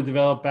don't want to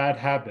develop bad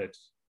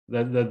habits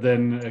that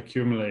then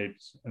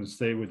accumulate and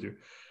stay with you.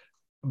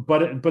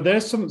 But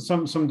there's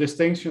some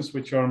distinctions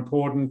which are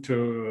important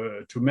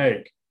to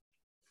make,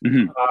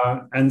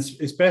 and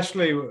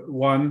especially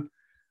one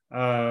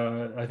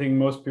I think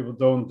most people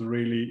don't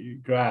really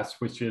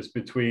grasp, which is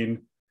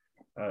between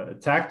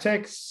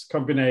tactics,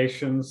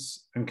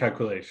 combinations, and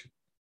calculation.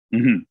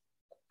 Mm-hmm.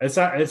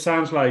 It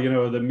sounds like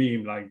the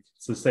meme, like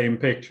it's the same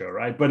picture,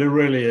 right? But it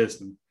really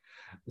isn't.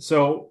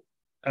 So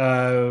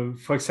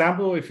for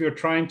example, if you're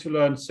trying to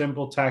learn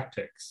simple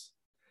tactics,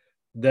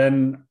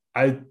 then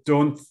I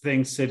don't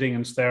think sitting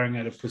and staring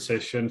at a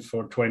position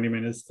for 20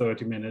 minutes,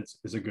 30 minutes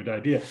is a good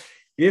idea.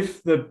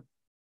 If the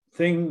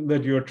thing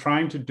that you're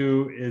trying to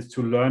do is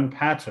to learn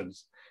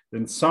patterns,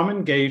 then some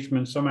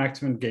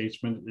active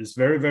engagement is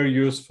very, very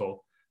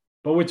useful.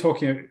 But we're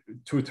talking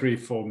 2, 3,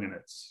 4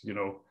 minutes,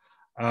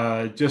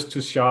 just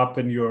to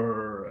sharpen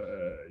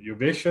your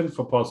vision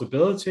for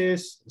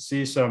possibilities,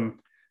 see some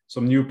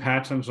new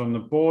patterns on the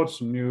board,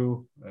 some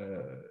new,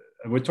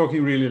 and we're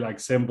talking really like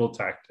simple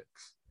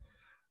tactics.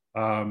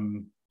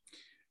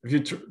 If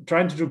you're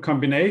trying to do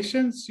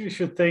combinations, you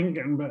should think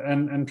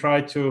and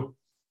try to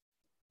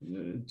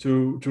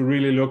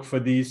really look for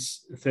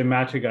these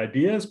thematic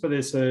ideas, but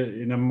it's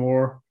in a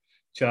more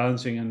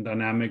challenging and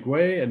dynamic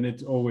way, and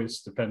it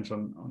always depends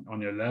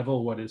on your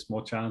level, what is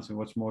more challenging,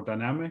 what's more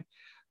dynamic.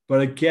 But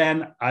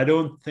again, I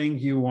don't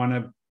think you want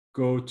to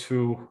go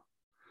to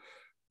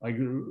like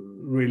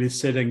really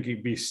sit and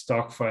be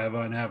stuck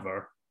forever and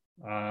ever.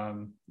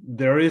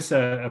 There is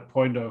a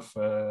point of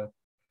a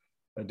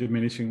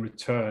diminishing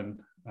return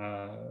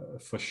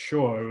for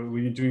sure.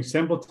 When you're doing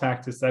simple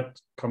tactics, that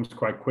comes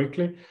quite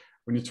quickly.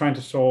 When you're trying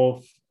to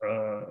solve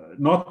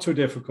not too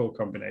difficult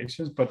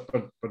combinations, but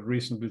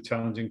reasonably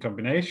challenging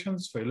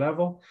combinations for your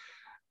level,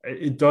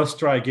 it does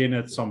strike in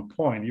at some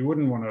point. You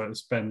wouldn't want to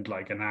spend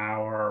like an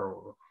hour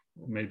or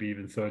maybe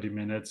even 30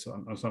 minutes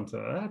on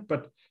something like that,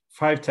 but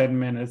 5-10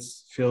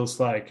 minutes feels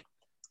like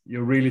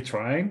you're really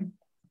trying,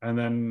 and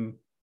then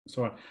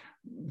so on.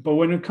 But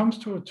when it comes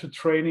to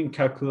training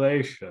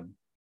calculation,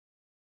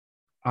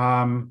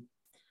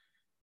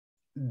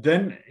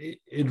 then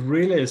it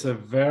really is a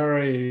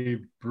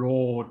very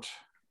broad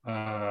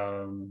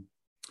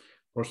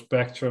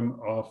spectrum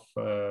of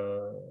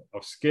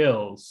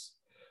skills,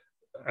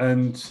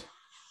 and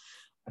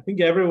I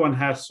think everyone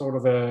has sort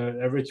of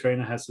every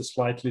trainer has a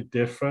slightly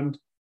different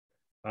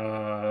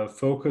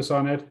focus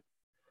on it.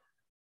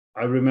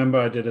 I remember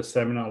I did a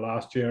seminar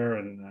last year,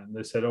 and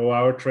they said, "Oh,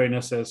 our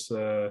trainer says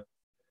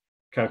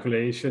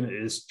calculation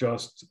is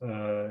just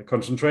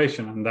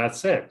concentration, and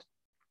that's it."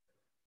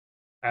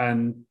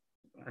 And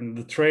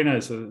the trainer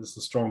is a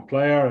strong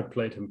player. I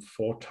played him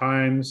 4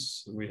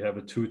 times. We have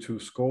a 2-2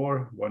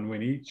 score, 1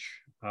 win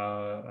each,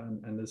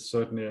 and it's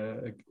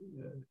certainly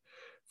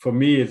for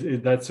me,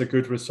 that's a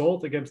good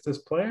result against this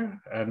player,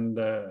 and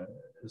a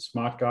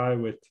smart guy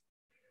with,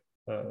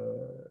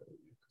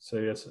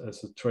 say, as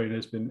a trainer,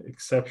 has been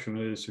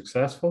exceptionally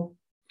successful.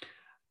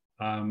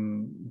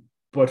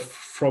 But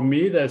for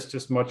me, there's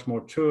just much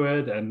more to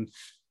it. And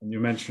you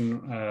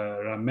mentioned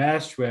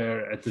Ramesh,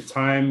 where at the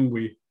time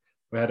we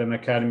had an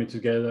academy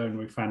together, and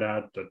we found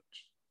out that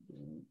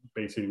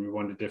basically we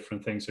wanted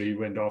different things. So he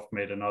went off,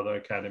 made another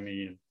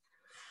academy,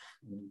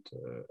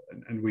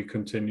 and we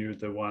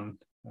continued the one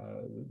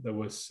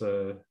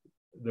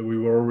that we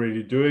were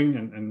already doing,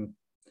 and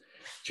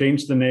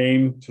changed the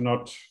name to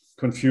not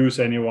confuse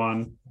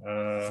anyone.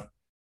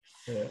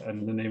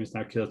 And the name is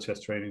now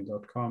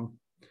killchesstraining.com.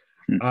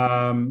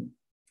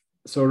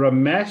 So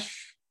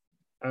Ramesh,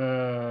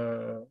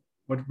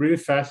 what really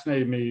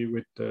fascinated me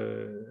with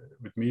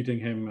meeting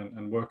him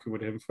and working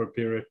with him for a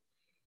period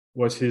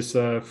was his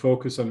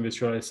focus on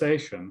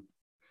visualization,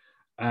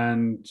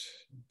 and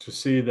to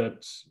see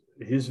that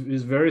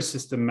he's very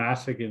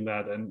systematic in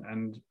that,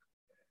 and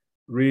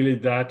really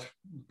that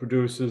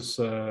produces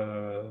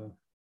a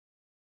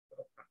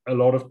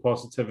lot of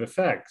positive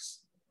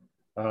effects.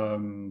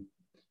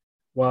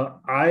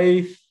 Well,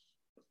 I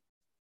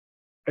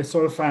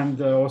sort of find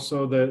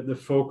also the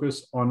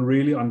focus on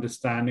really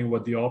understanding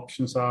what the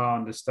options are,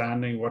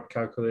 understanding what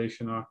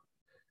calculation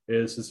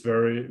is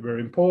very, very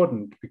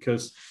important,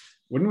 because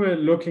when we're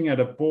looking at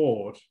a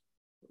board,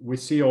 we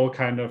see all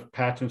kind of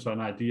patterns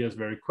and ideas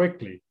very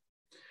quickly.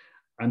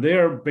 And they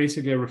are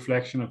basically a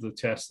reflection of the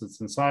chess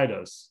that's inside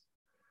us.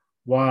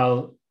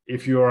 While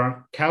if you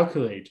are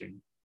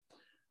calculating,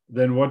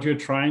 then what you're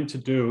trying to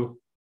do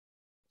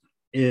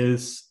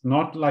is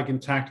not like in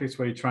tactics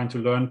where you're trying to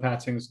learn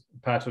patterns,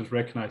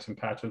 recognizing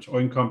patterns,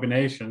 or in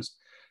combinations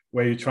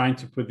where you're trying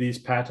to put these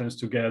patterns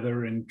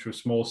together into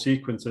small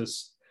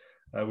sequences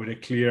with a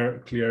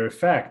clear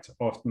effect,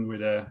 often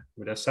with a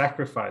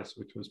sacrifice,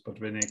 which was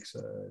Botvinnik's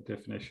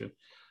definition.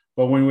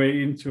 But when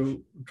we're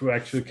into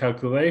actual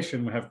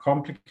calculation, we have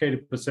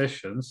complicated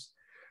positions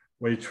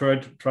where you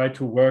try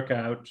to work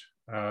out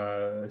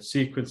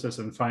sequences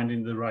and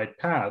finding the right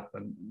path,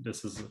 and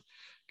this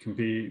can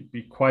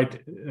be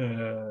quite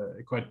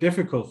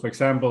difficult. For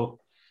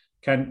example,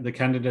 the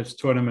candidates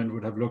tournament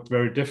would have looked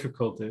very different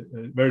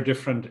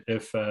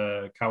if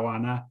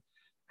Caruana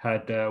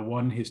had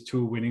won his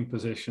 2 winning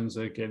positions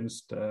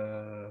against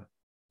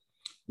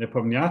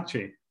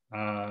Nepomniachtchi,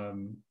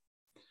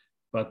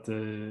 but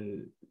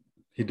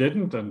he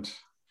didn't, and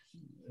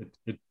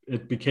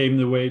it became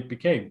the way it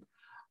became.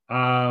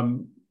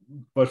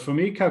 But for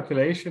me,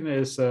 calculation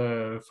is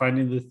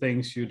finding the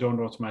things you don't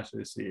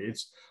automatically see.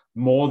 It's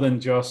more than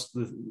just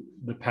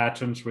the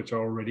patterns which are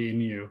already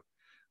in you,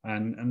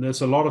 and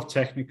there's a lot of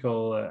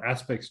technical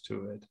aspects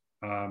to it.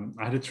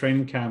 I had a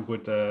training camp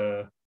with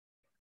a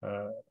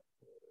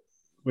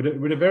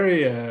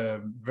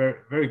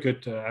very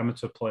good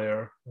amateur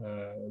player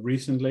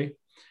recently,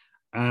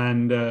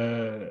 and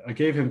I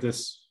gave him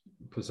this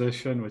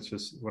position, which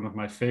is one of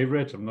my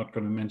favorite. I'm not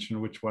going to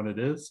mention which one it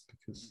is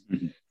because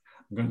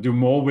I'm going to do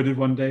more with it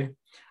one day.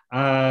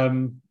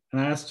 And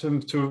I asked him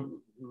to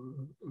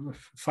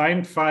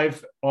find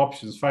 5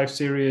 options, 5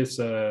 serious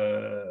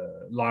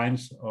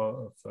lines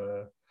of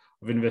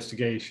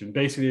investigation.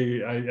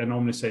 Basically, I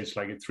normally say it's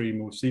like a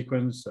 3-move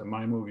sequence: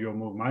 my move, your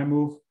move, my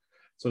move.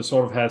 So it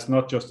sort of has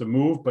not just a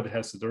move, but it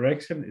has a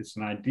direction. It's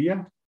an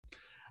idea.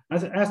 I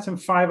asked him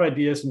 5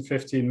 ideas in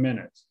 15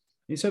 minutes.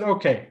 He said,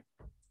 okay.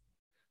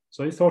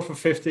 So he thought for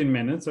 15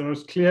 minutes, and it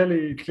was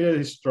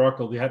clearly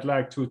struggled. He had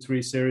like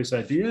 2-3 serious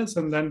ideas,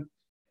 and then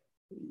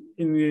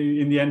in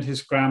the end, he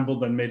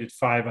scrambled and made it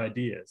 5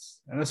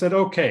 ideas. And I said,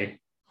 okay,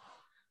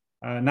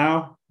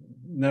 now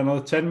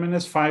another 10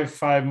 minutes,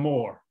 five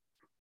more.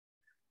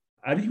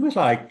 And he was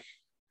like,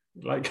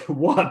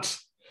 what?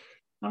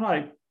 I'm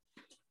like,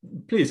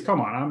 please,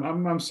 come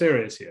on, I'm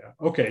serious here.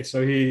 Okay,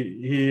 so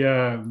he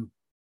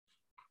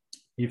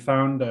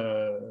found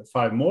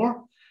 5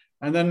 more,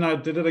 and then I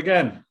did it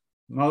again.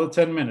 Another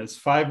 10 minutes,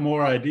 5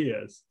 more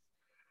ideas.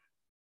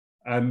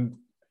 And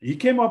he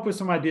came up with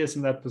some ideas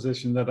in that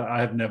position that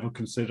I have never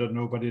considered.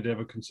 Nobody had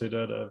ever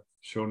considered. I've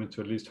shown it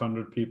to at least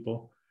 100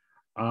 people.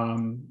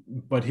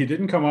 But he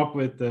didn't come up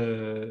with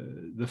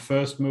the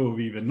first move,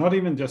 even not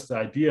even just the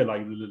idea,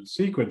 like the little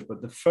sequence,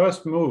 but the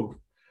first move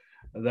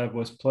that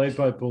was played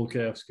by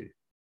Bulgaevsky.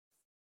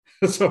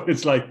 So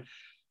it's like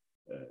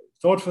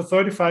thought for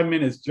 35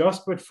 minutes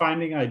just with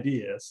finding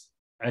ideas.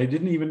 I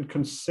didn't even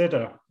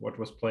consider what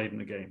was played in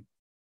the game.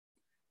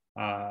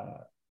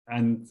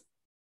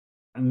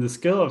 And the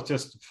skill of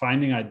just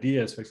finding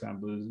ideas, for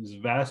example, is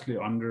vastly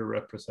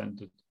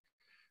underrepresented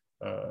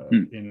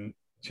in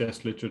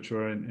chess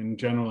literature in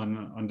general,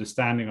 and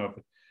understanding of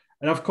it.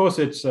 And of course,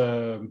 it's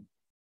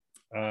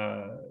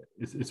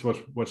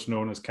what's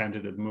known as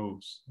candidate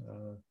moves.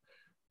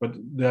 But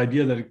the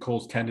idea that it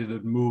calls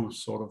candidate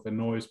moves sort of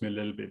annoys me a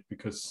little bit,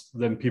 because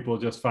then people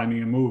are just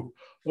finding a move.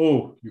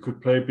 Oh, you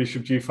could play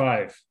bishop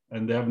g5,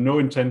 and they have no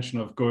intention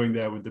of going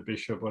there with the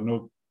bishop, or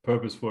no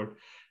purpose for it.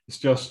 It's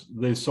just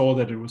they saw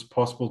that it was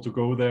possible to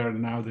go there,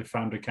 and now they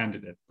found a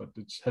candidate, but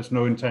it has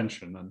no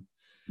intention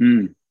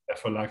and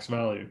therefore lacks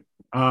value.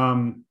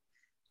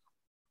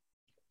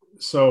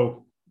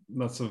 So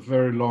that's a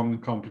very long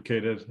and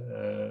complicated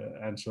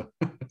answer.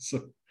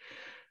 So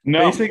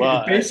no,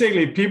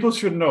 basically, people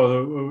should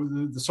know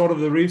the sort of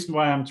the reason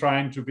why I'm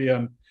trying to be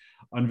on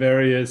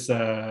various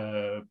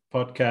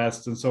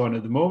podcasts and so on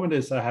at the moment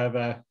is I have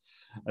a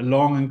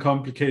long and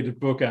complicated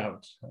book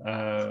out.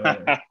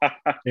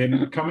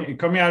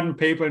 Coming out in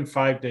paper in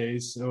 5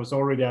 days. It was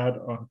already out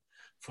on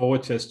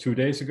Forward Chess 2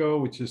 days ago,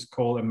 which is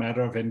called A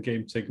Matter of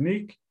Endgame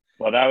Technique.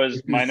 Well, that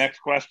was my next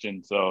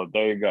question. So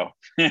there you go.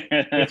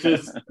 Which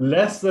is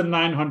less than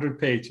 900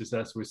 pages,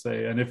 as we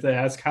say. And if they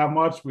ask how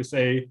much, we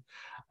say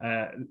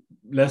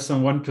less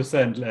than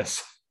 1%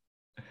 less.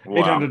 Wow.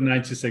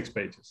 896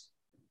 pages.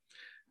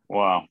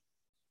 Wow.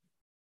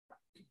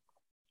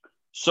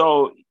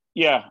 So,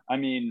 yeah, I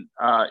mean,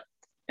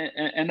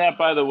 and that,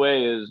 by the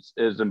way,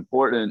 is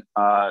important.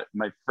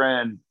 My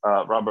friend,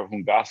 Robert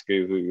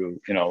Hungaski, who you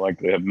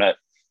likely have met,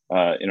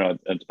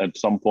 at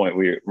some point,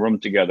 we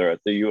roomed together at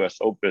the US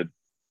Open.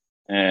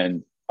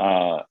 And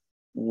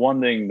one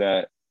thing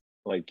that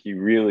he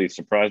really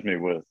surprised me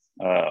with,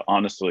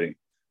 honestly,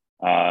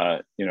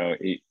 I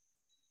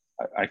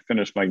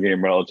finished my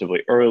game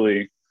relatively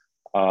early,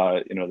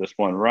 this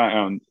one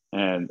round,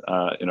 and,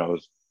 I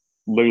was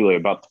literally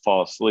about to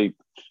fall asleep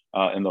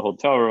in the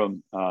hotel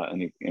room,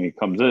 and he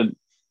comes in,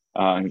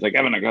 and he's like,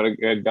 "Evan, I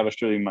gotta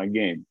show you my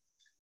game,"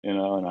 and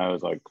I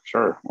was like,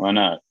 "Sure, why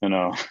not?"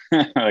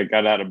 I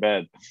got out of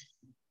bed,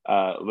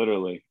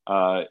 literally,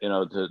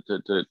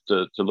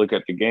 to look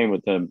at the game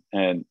with him,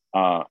 and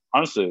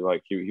honestly,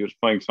 he was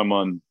playing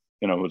someone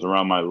who was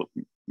around my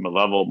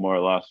level, more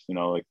or less,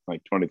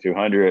 like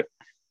 2200,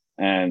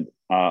 and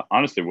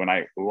honestly, when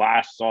I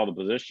last saw the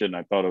position,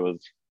 I thought it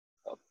was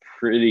a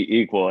pretty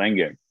equal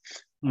endgame.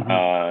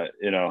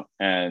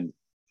 And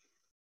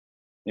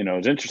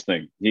it's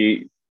interesting.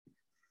 He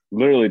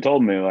literally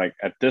told me,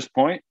 at this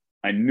point,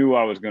 I knew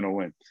I was going to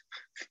win.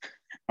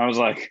 I was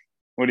like,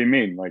 "What do you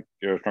mean?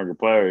 You're a stronger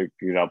player, you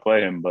could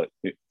outplay him."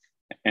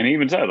 And he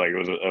even said, it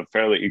was a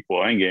fairly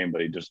equal endgame,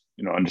 but he just,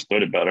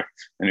 understood it better.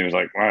 And he was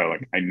like, "Wow,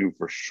 I knew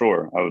for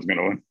sure I was going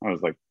to win." I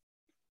was like,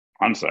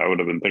 honestly, I would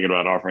have been thinking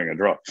about offering a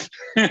draw,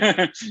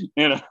 at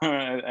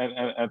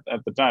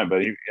the time.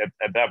 But he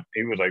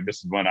was like,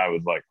 "This is when I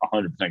was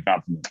 100%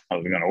 confident I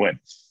was going to win."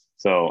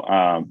 So,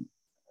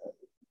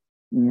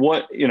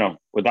 what,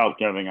 without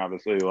giving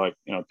obviously too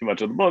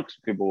much of the books,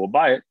 people will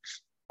buy it.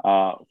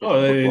 There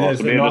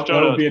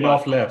will be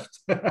enough left.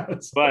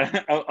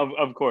 But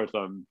of course,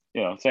 I'm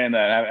saying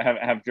that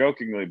have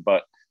jokingly,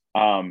 but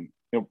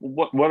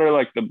what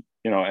are the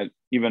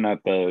even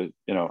at the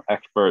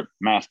expert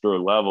master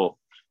level,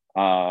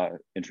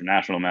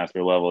 international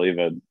master level,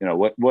 even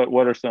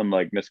what are some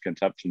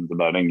misconceptions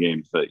about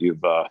endgames that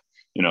you've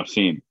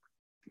seen?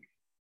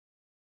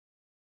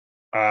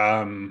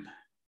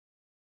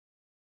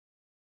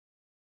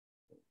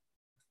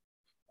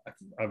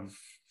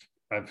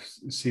 I've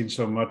seen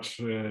so much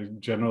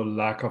general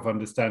lack of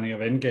understanding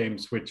of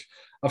endgames, which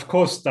of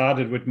course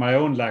started with my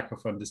own lack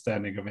of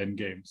understanding of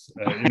endgames.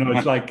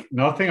 It's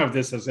nothing of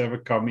this has ever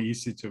come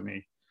easy to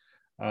me.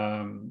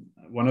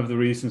 One of the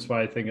reasons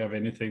why I think I have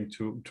anything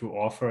to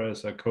offer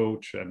as a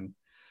coach and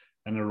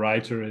a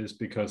writer is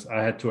because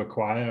I had to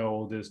acquire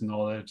all this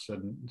knowledge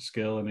and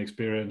skill and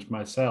experience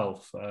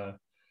myself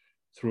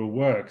through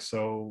work.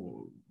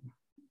 So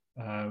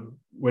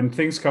when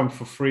things come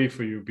for free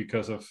for you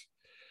because of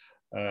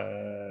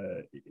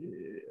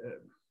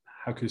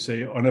how can you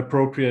say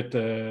inappropriate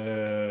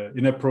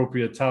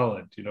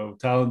talent,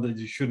 talent that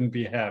you shouldn't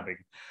be having,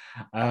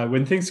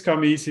 when things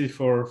come easy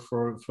for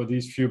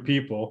these few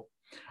people,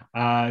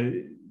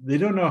 They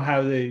don't know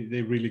how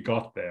they really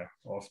got there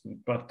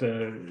often. But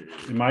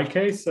in my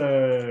case,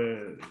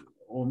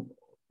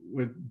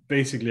 with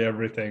basically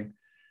everything,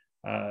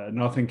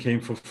 nothing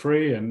came for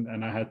free,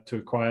 and I had to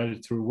acquire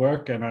it through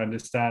work, and I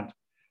understand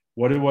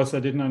what it was I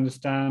didn't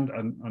understand,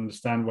 and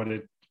understand what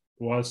it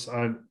was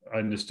I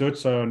understood,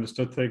 so I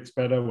understood things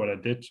better, what I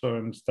did so I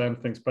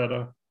understand things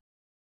better,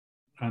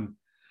 and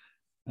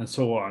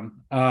so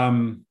on.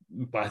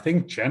 But I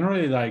think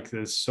generally, like,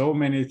 there's so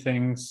many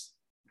things,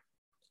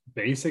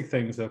 basic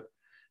things that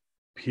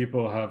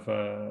people have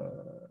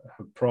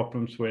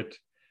problems with,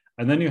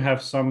 and then you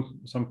have some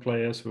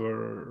players who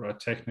are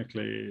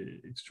technically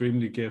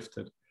extremely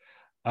gifted.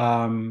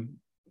 But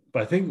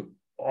I think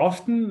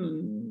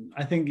often,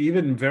 I think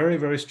even very,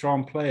 very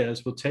strong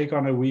players will take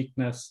on a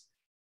weakness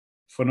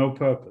for no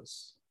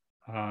purpose.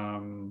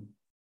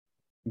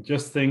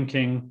 Just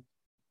thinking,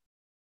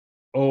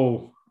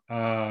 oh,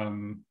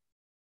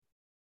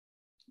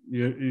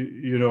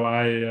 you know,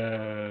 I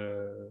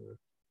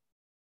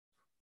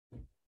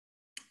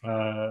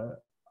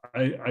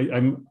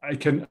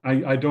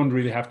don't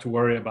really have to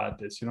worry about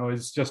this. You know,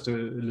 it's just a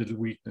little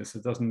weakness.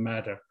 It doesn't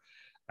matter.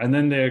 And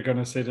then they're going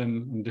to sit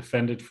and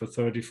defend it for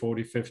 30,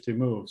 40, 50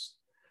 moves.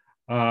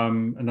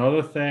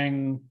 Another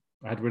thing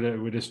I had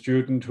with a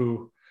student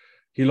who,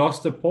 he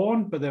lost a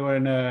pawn, but they were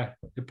in the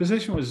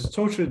position was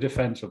totally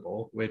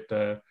defensible with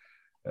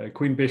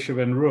queen, bishop,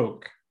 and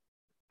rook,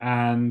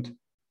 and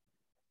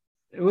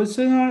it was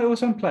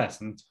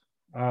unpleasant.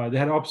 They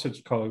had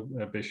opposite color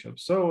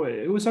bishops, so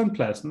it was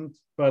unpleasant.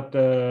 But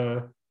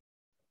you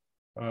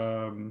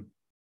know,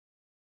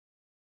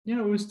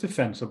 it was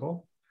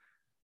defensible.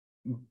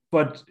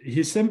 But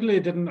he simply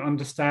didn't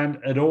understand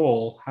at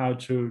all how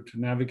to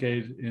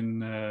navigate in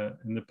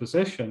the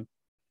position.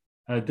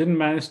 Didn't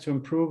manage to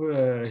improve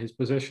his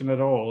position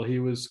at all. He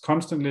was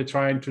constantly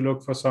trying to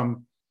look for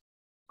some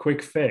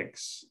quick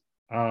fix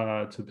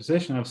to the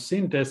position. I've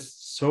seen this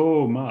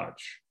so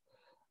much,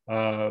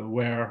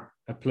 where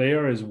a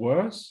player is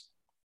worse,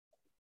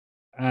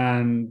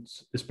 and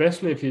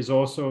especially if he's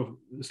also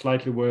a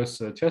slightly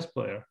worse chess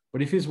player.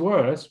 But if he's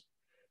worse,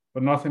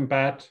 but nothing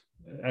bad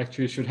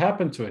actually should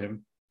happen to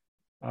him,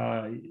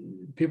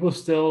 people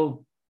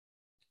still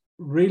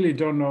really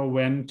don't know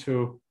when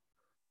to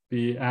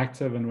be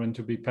active and when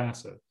to be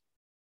passive.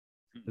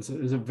 It's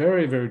a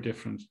very, very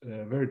different,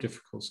 very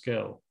difficult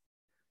skill.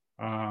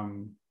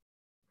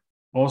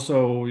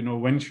 Also, you know,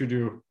 when should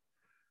you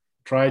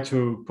try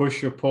to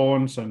push your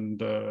pawns and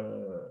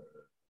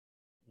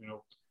you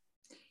know,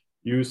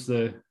 use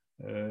the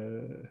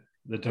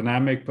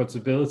dynamic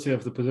possibility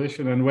of the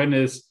position, and when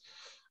is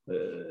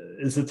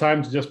the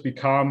time to just be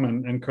calm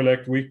and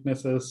collect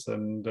weaknesses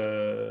and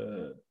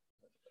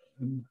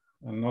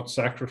not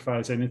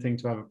sacrifice anything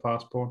to have a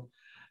pass pawn.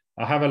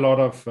 I have a lot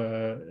of,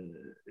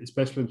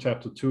 especially in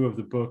chapter 2 of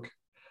the book,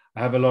 I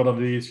have a lot of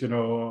these, you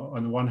know,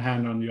 on one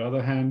hand, on the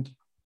other hand,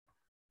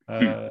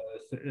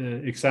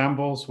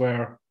 examples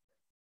where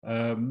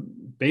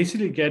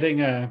basically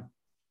getting a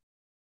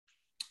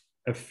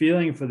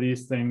feeling for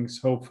these things,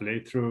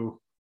 hopefully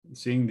through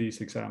seeing these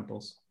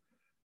examples,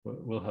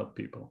 will help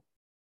people.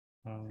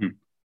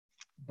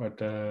 But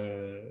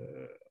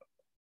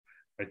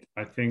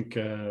I think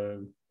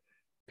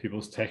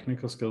people's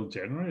technical skill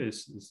generally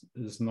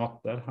is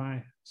not that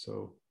high.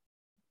 So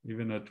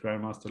even at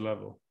grandmaster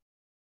level.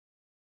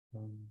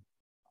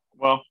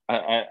 Well,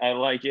 I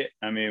like it.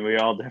 I mean, we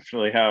all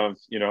definitely have,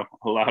 you know,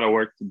 a lot of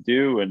work to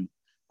do, and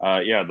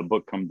yeah, the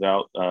book comes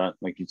out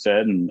like you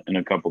said in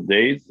a couple of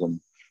days, and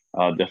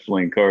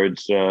definitely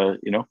encourage you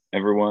know,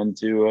 everyone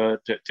to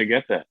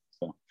get that.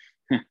 So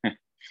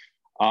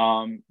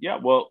yeah,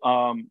 well,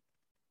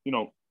 you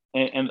know,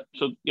 and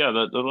so yeah,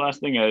 the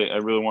last thing I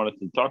really wanted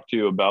to talk to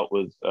you about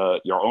was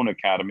your own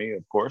academy,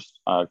 of course,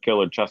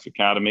 Killer Chess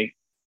Academy.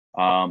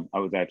 I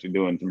was actually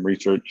doing some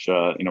research,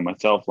 you know,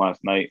 myself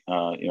last night.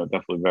 You know,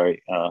 definitely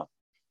very,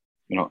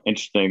 you know,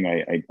 interesting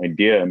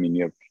idea. I mean,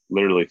 you have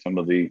literally some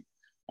of the,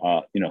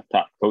 you know,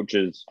 top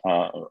coaches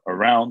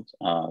around.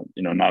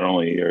 You know, not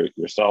only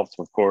yourself,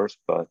 of course,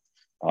 but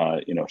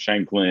you know,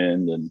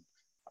 Shankland and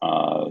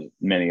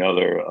many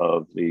other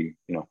of the,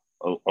 you know,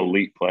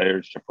 elite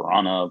players,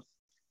 Shaporonov,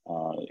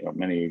 you know,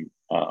 many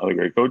other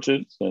great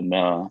coaches, and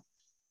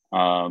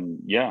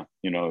yeah,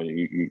 you know,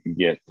 you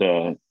get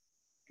you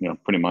know,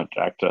 pretty much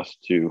access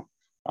to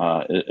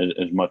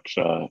as much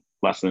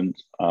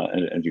lessons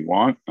as you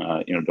want.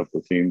 You know,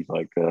 definitely seems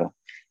like you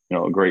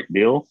know, a great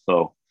deal.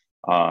 So,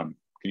 could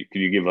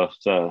you give us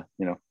you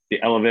know,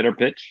 the elevator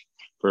pitch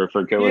for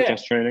Killer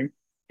Chess Training?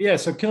 Yeah,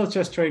 so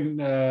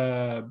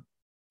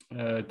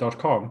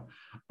killerchesstraining.com.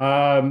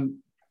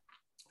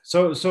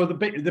 So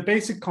the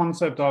basic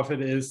concept of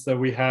it is that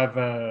we have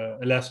a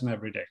lesson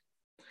every day,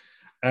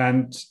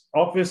 and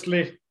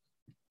obviously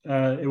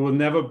it will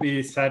never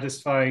be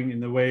satisfying in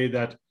the way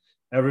that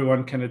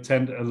everyone can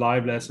attend a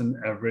live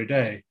lesson every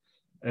day.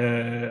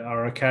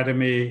 Our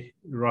academy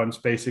runs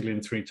basically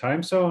in 3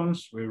 time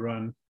zones. We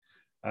run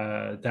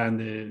down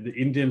the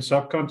Indian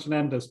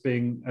subcontinent as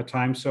being a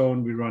time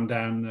zone. We run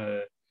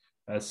down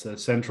as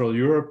Central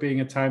Europe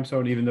being a time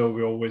zone, even though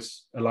we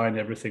always align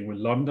everything with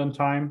London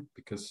time,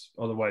 because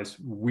otherwise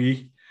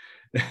we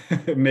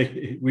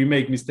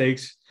make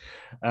mistakes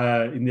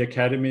in the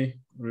academy,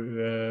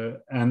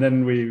 and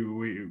then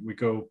we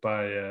go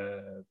by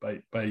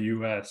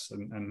US,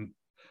 and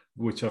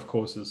which of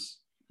course is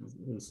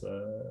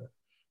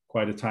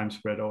quite a time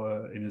spread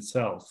in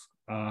itself.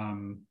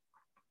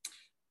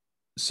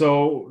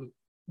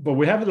 But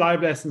we have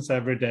live lessons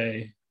every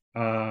day.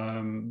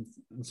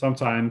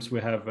 Sometimes we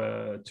have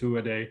 2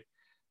 a day.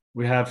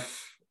 We have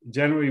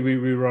generally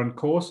we run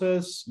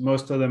courses.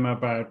 Most of them are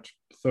about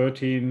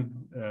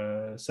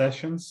 13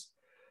 sessions.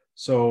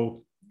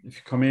 So if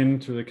you come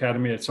into the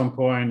academy at some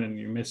point and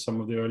you miss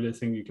some of the earlier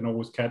thing, you can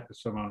always catch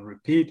some on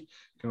repeat.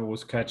 You can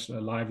always catch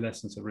live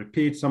lessons at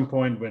repeat. Some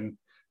point when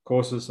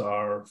courses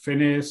are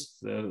finished,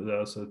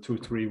 there's a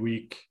 2-3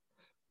 week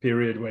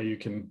period where you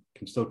can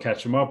still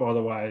catch them up.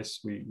 Otherwise,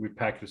 we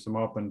package them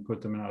up and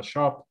put them in our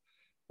shop,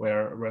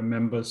 where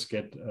members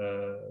get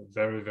a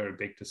very, very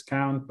big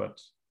discount, but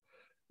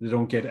they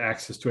don't get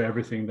access to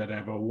everything that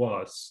ever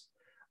was.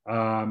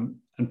 And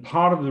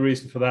part of the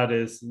reason for that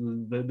is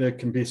that there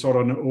can be sort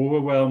of an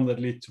overwhelm that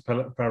leads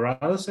to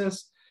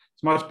paralysis.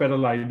 It's much better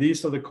like,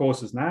 these are the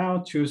courses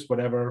now, choose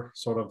whatever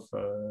sort of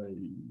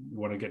you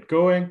want to get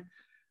going,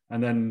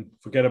 and then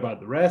forget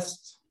about the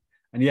rest.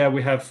 And yeah,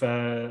 we have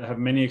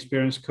many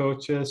experienced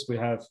coaches. We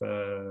have,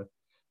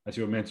 as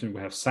you mentioned,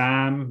 we have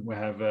Sam, we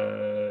have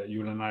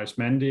Julian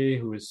Arismendi,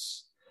 who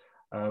is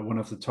one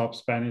of the top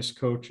Spanish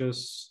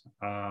coaches.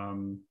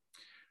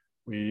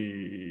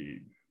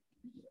 We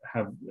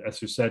have, as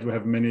you said, we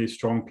have many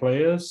strong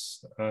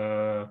players.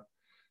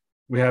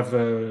 We have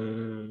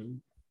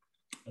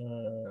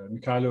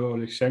Mikhailo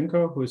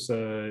Olekshenko, who is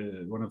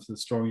one of the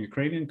strong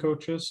Ukrainian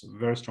coaches, a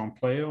very strong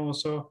player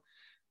also.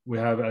 We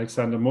have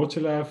Alexander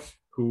Motilev,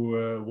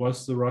 who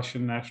was the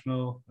Russian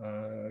national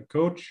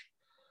coach,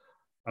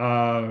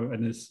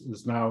 and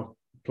is now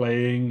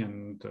playing.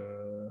 And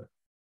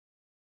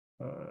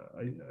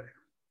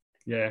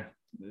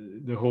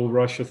the whole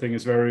Russia thing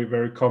is very,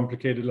 very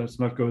complicated. Let's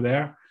not go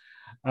there.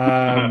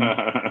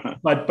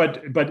 But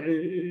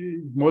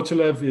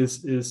Motilev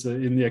is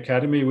in the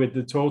academy with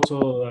the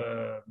total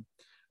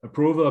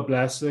approval,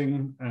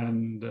 blessing,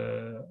 and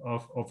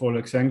of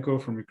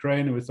Olekshenko from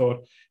Ukraine. And we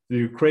thought, the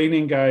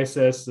Ukrainian guy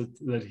says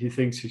that he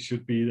thinks he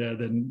should be there,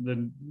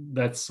 then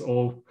that's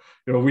all.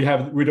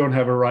 We don't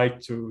have a right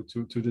to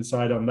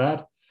decide on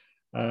that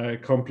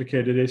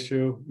complicated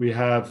issue. We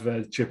have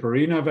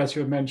Chiparinov, as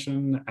you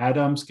mentioned.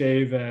 Adams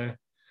gave a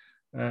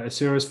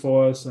series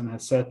for us and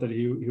has said that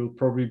he'll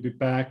probably be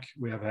back.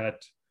 We have had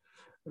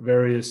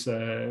various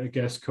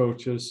guest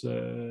coaches,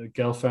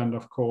 Gelfand,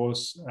 of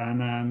course,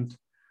 Anand,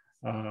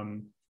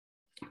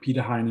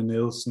 Peter Heine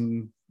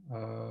Nielsen.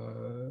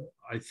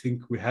 I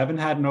think we haven't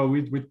had,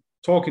 we're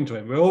talking to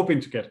him. We're hoping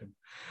to get him,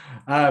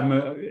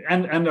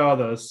 and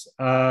others.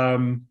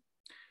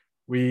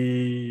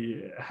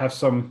 We have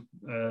some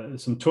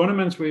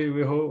tournaments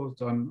we hold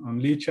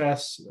on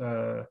Lichess.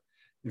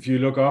 If you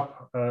look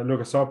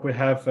us up, we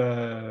have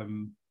a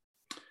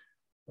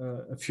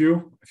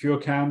few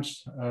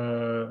accounts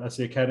as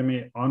the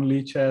academy on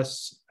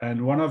Lichess,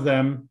 and one of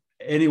them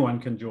anyone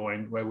can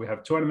join, where we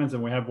have tournaments,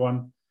 and we have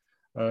one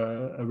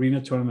arena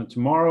tournament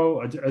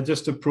tomorrow. I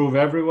just to prove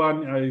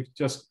everyone, I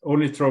just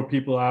only throw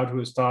people out who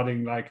are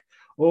starting like,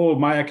 oh,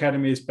 my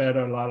academy is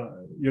better,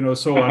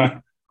 so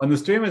on. On the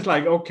stream, it's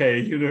like, okay,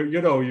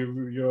 you're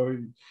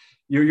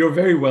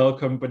very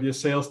welcome, but your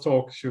sales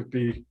talk should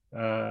be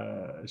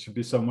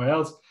somewhere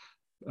else.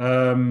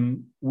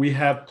 We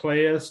have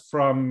players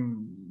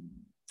from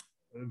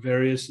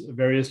various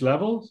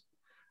levels.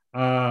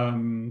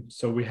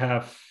 So we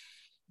have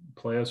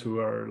players who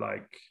are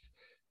like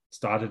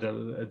started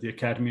at the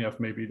academy of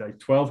maybe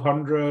like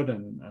 1,200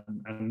 and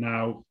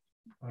now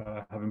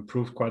have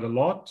improved quite a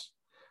lot.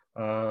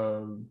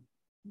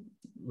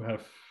 We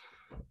have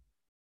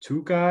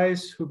 2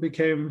 guys who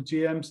became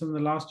GMs in the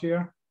last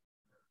year.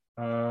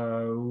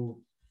 2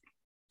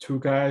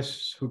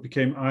 guys who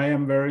became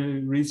IM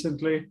very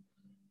recently.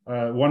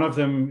 One of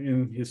them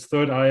in his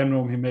 3rd IM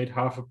norm, he made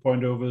half a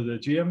point over the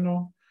GM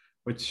norm,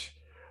 which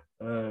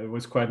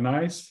was quite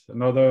nice.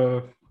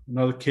 Another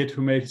kid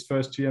who made his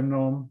first GM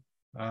norm.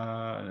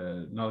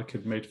 Another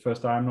kid made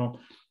first IM norm.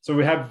 So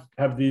we have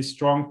these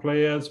strong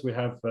players. We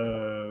have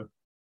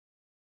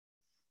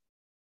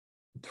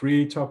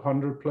 3 top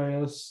 100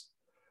 players.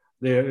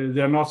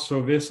 They're not so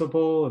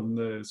visible, and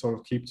they sort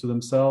of keep to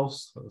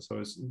themselves. So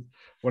it's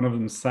one of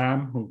them,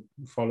 Sam, who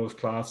follows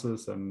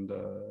classes and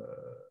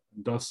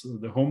does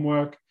the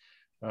homework,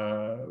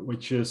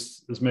 which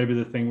is maybe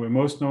the thing we're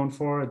most known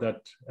for.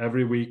 That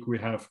every week we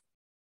have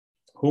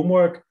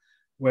homework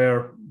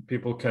where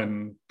people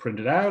can print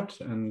it out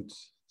and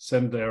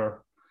send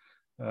their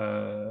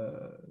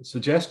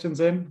suggestions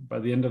in by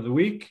the end of the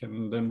week,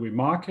 and then we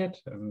mark it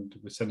and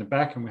we send it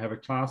back, and we have a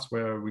class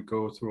where we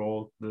go through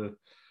all the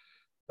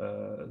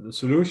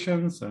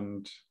solutions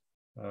and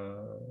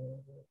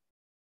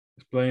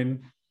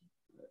explain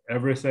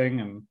everything,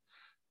 and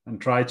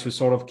try to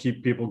sort of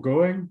keep people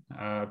going.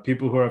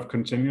 People who have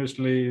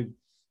continuously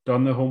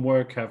done the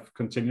homework have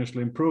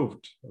continuously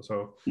improved.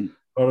 So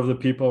a lot of the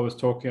people I was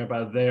talking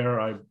about there,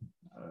 I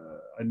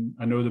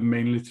know them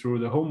mainly through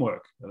the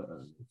homework.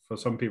 For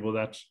some people,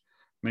 that's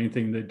the main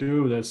thing they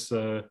do. There's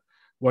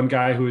one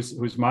guy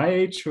who's my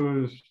age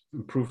who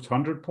improved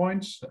 100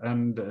 points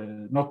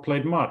and not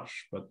played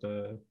much, but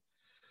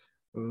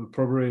will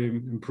probably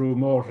improve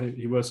more.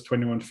 He was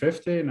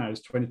 2150, now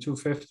he's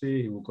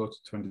 2250. He will go to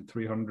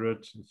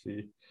 2300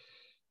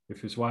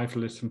 if his wife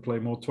lets him play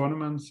more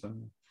tournaments.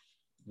 And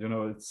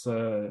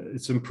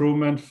it's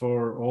improvement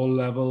for all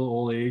level,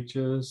 all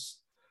ages,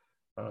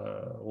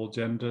 all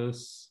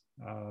genders.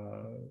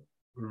 We're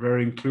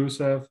very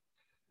inclusive.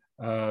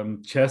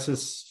 Chess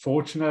is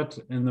fortunate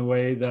in the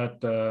way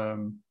that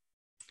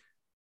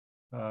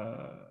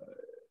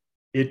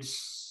it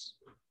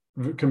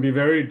can be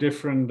very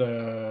different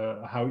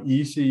how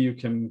easy you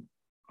can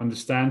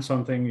understand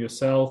something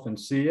yourself and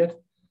see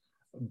it,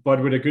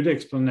 but with a good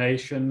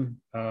explanation,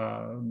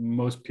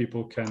 most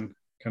people can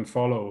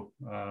follow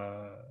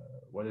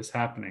what is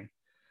happening.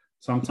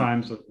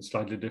 Sometimes at a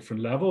slightly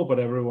different level, but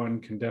everyone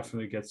can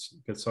definitely get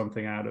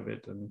something out of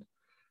it. And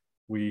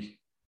we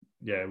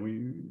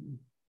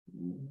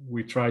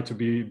try to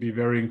be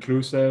very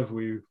inclusive.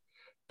 We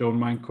don't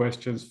mind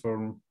questions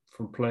from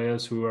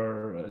players who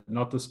are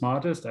not the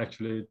smartest.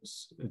 Actually,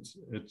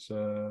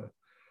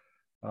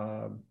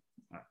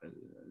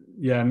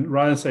 and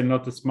rather than say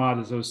not the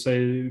smartest, I would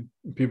say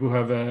people who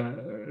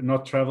have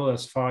not traveled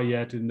as far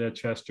yet in their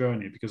chess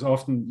journey, because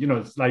often,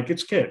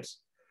 it's kids.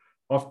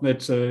 Often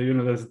it's,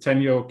 there's a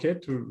 10-year-old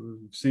kid who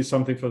sees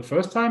something for the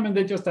first time and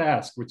they just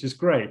ask, which is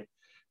great,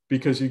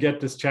 because you get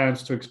this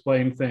chance to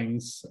explain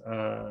things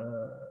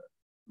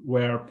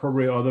where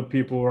probably other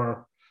people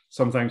are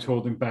sometimes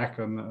holding back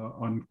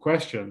on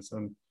questions.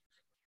 And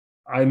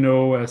I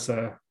know as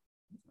a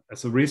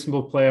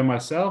reasonable player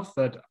myself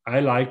that I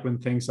like when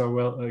things are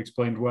well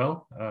explained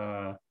well.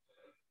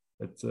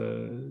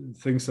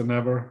 Things are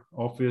never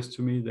obvious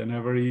to me. They're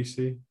never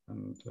easy.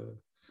 And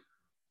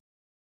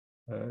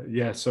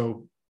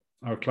so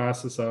our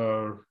classes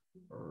are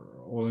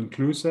all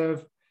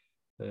inclusive.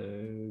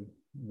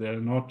 They're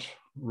not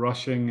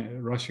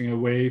rushing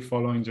away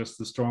following just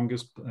the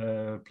strongest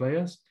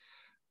players,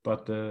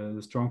 but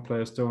the strong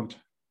players don't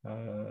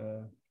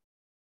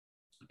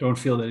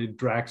feel that it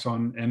drags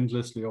on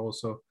endlessly.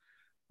 Also,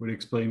 with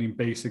explaining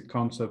basic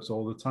concepts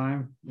all the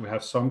time. We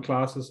have some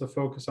classes that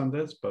focus on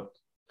this, but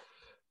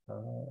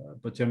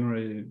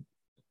generally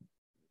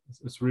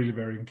it's really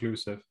very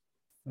inclusive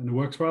and it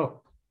works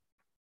well.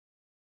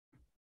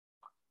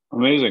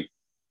 Amazing.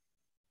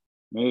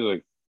 Well,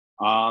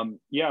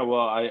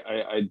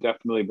 I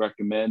definitely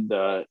recommend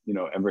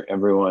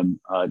everyone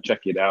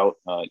check it out.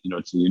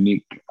 It's a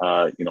unique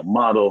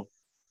model,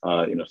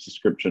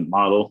 subscription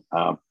model.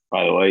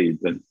 By the way,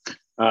 you've been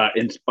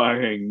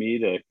inspiring me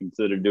to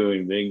consider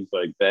doing things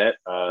like that,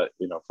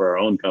 for our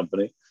own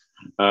company.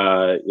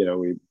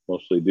 We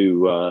mostly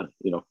do,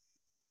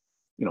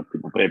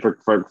 people pay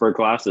for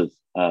classes,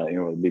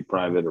 whether it be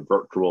private or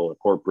virtual or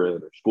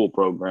corporate or school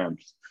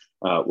programs,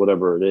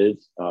 whatever it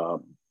is.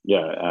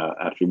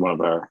 Actually, one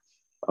of our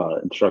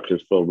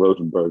instructors, Phil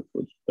Rosenberg,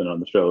 who's been on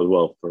the show as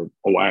well for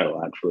a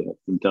while, actually, has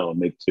been telling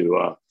me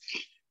to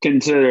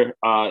consider,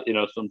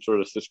 some sort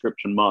of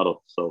subscription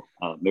model. So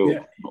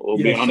we'll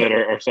be on it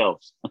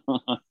ourselves.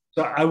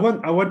 So I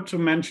want to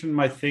mention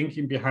my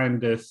thinking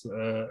behind this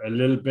a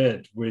little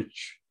bit,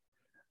 which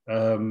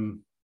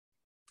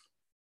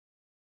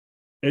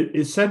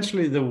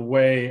essentially the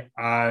way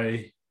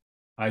I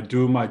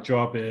do my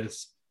job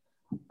is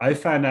I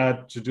find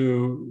out to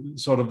do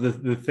sort of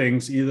the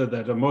things either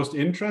that are most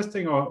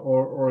interesting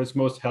or is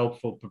most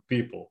helpful for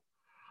people.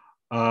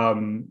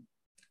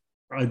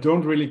 I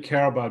don't really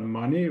care about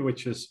money,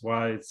 which is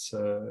why it's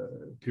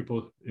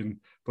people in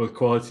both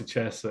Quality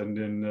Chess and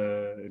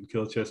in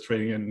Kill Chess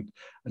Training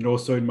and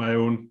also in my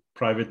own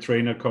private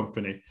trainer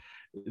company.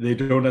 They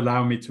don't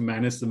allow me to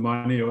manage the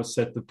money or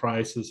set the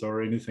prices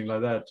or anything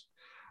like that.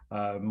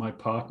 My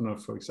partner,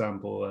 for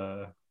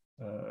example,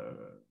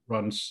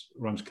 runs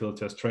Kill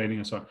Chess Training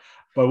and so on.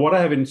 But what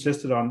I have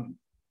insisted on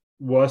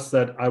was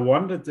that I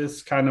wanted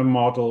this kind of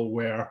model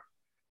where,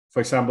 for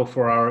example,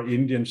 for our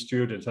Indian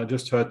students, I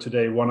just heard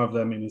today one of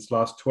them in his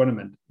last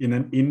tournament, in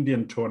an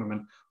Indian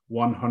tournament,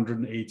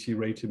 180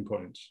 rating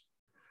points.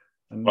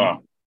 And,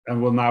 wow.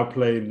 And will now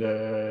play in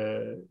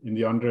the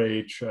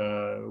underage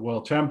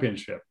World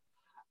Championship.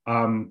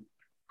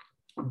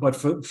 But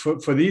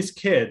for these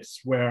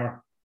kids,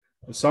 where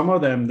some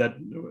of them that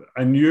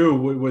I knew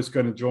was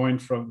going to join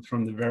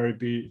from the very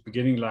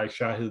beginning, like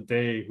Shahil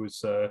Day,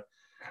 who's a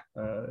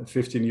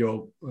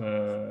 15-year-old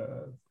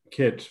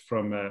kid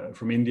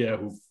from India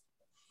who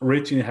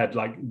originally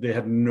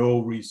had no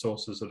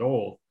resources at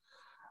all.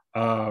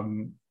 For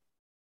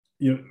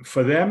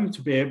them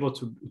to be able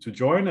to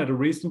join at a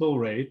reasonable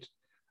rate,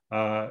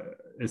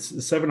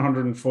 it's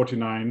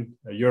 749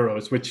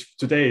 euros, which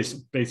today is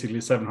basically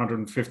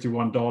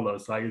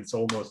 $751. Like it's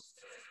almost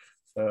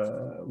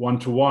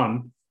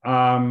 1-to-1.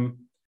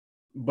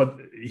 but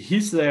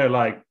he's there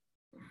like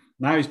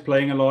now he's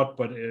playing a lot,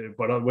 but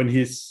when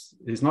he's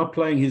not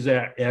playing, he's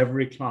there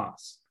every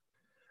class,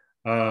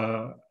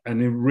 and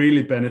it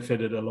really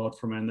benefited a lot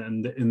from it.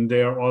 And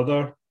there are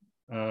other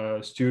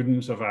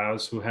students of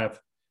ours who have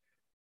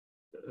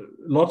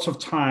lots of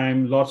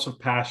time, lots of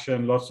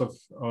passion, lots of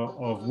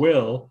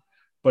will,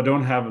 but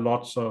don't have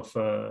lots of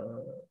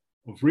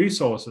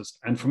resources.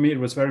 And for me, it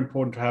was very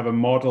important to have a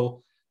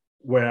model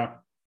where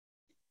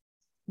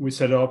we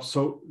set up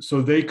so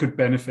they could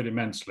benefit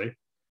immensely,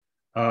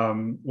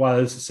 while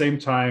at the same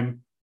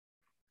time,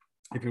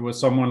 if it was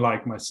someone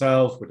like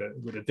myself with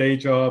a day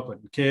job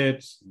and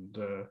kids and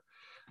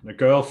a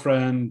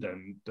girlfriend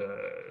and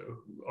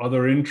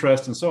other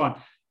interests and so on,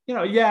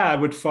 I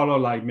would follow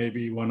like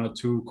maybe 1 or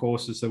 2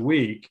 courses a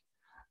week,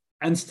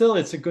 and still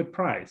it's a good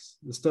price.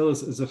 It still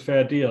is a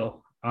fair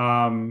deal.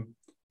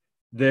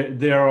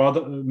 There are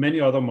many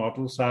other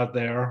models out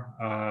there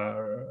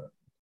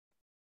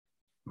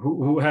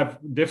who have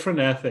different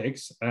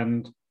ethics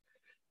and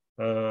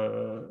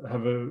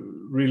have a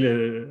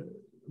really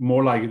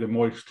more like the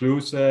more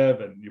exclusive,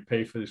 and you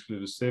pay for the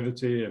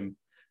exclusivity and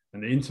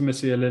the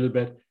intimacy a little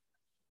bit.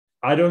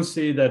 I don't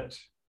see that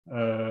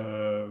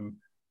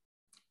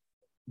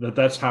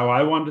that's how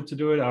I wanted to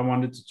do it. I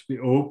wanted it to be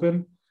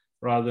open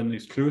rather than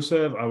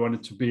exclusive. I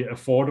wanted to be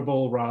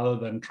affordable rather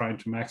than trying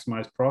to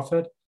maximize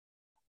profit.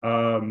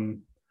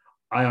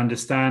 I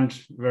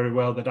understand very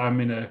well that I'm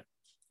in a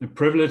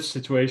privileged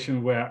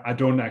situation where I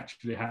don't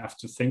actually have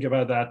to think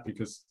about that,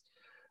 because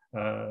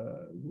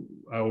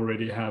I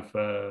already have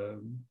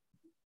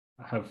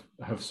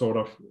sort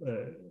of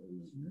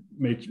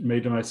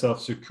made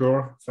myself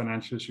secure,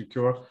 financially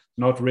secure,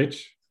 not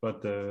rich,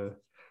 but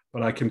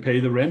I can pay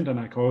the rent, and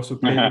I can also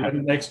pay the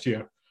rent next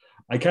year.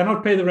 I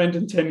cannot pay the rent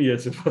in 10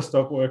 years if I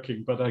stop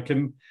working, but I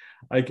can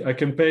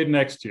pay it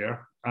next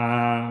year.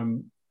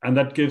 And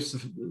that gives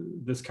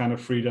this kind of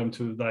freedom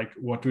to like,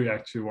 what do you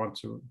actually want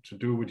to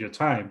do with your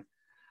time?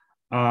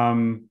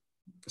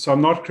 So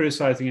I'm not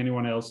criticizing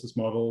anyone else's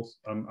models.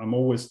 I'm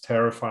always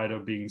terrified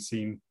of being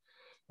seen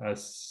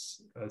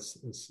as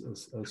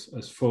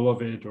full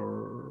of it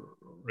or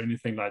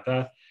anything like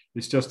that.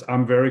 It's just,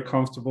 I'm very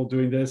comfortable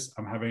doing this.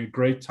 I'm having a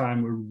great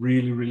time. We're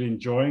really, really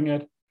enjoying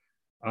it.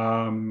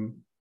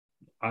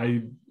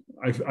 I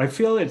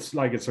feel it's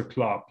like it's a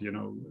club,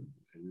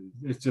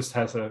 it just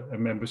has a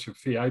membership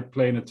fee. I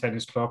play in a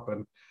tennis club,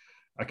 and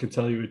I can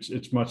tell you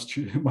it's much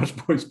more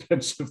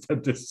expensive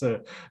than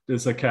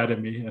this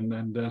academy,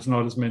 and there's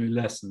not as many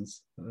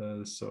lessons.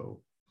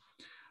 Still,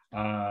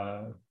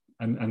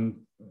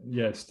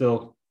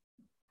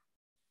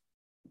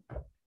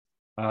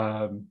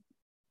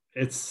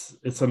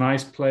 it's a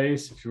nice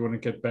place if you want to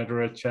get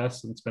better at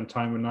chess and spend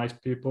time with nice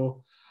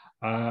people.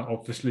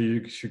 Obviously,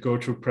 you should go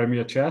to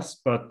Premier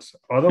Chess, but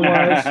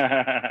otherwise,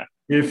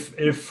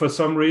 if for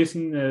some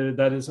reason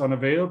that is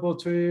unavailable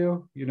to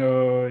you,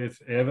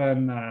 if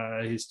Evan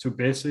he's too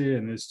busy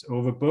and is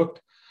overbooked,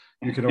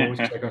 you can always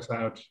check us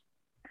out.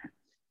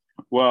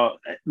 Well,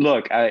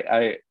 look,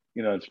 I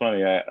it's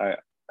funny. I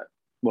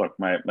look,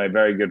 my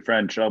very good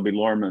friend Shelby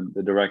Lorman,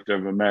 the director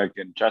of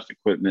American Chess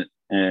Equipment,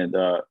 and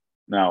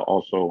now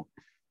also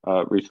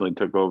recently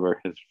took over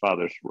his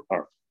father's,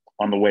 or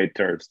on the way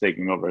towards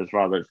taking over his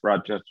father's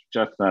Rochester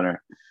Chess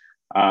Center.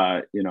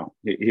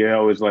 He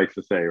always likes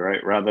to say,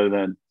 right, rather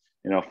than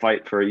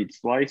fight for each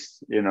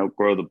slice,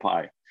 grow the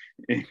pie.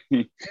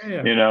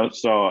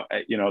 So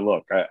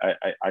look,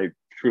 I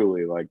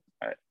truly like,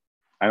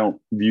 I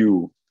don't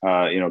view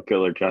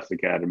Killer Chess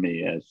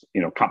Academy as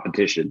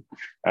competition,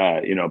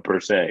 per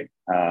se.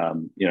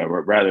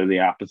 Rather the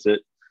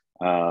opposite.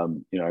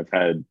 I've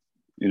had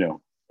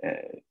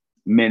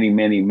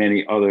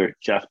many other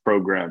chess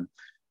program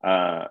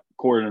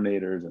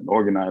coordinators and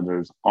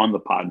organizers on the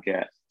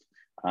podcast.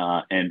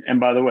 And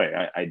by the way,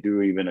 I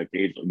do even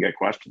occasionally get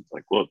questions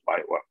like, look,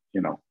 why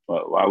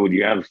would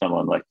you have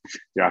someone like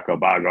Jacob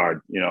Bogard,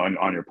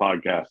 on your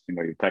podcast?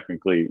 You're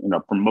technically,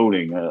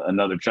 promoting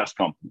another chess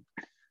company.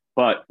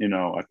 But,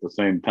 at the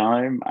same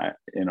time, I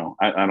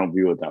don't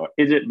view it that way.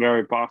 Is it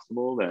very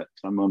possible that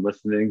someone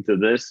listening to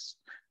this,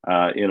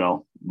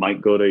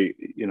 might go to,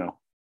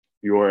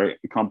 your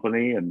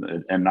company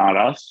and not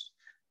us?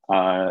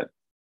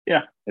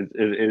 Yeah,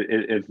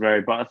 it's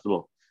very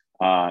possible.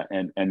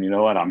 And you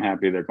know what? I'm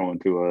happy they're going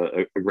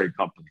to a great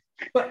company.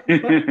 But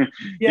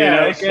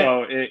yeah,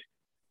 so it,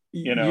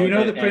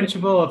 the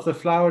principle of the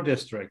flower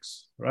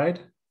districts, right?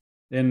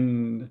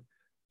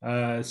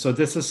 So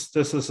this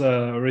is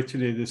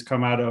originally this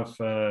come out of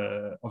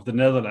the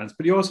Netherlands,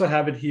 but you also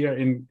have it here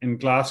in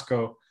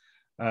Glasgow,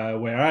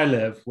 where I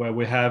live, where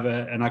we have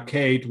an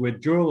arcade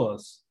with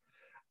jewelers,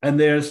 and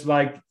there's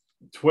like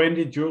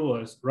 20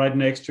 jewelers right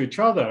next to each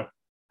other,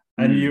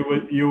 and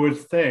you would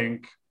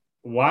think,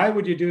 why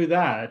would you do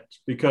that?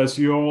 Because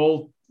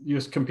you're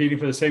competing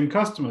for the same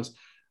customers,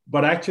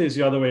 but actually it's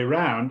the other way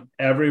around.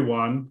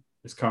 Everyone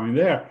is coming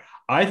there.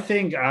 I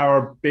think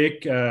our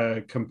big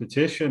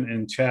competition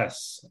in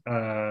chess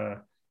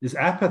is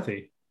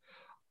apathy.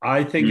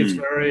 I think it's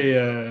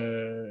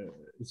very,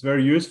 it's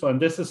very useful.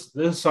 And this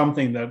is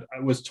something that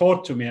was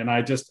taught to me, and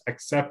I just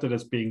accepted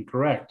as being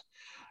correct.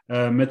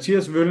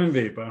 Matthias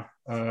Wöllenweber,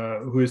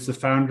 who is the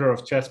founder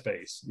of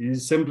ChessBase,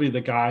 he's simply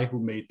the guy who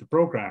made the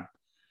program.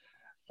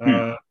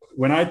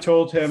 When I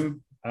told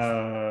him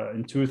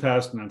in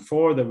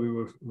 2004 that we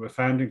were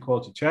founding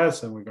Quality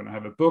Chess and we're going to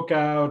have a book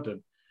out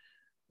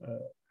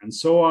and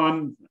so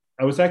on,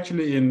 I was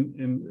actually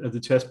in at the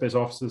ChessBase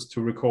offices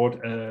to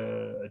record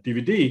a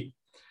DVD,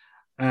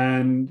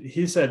 and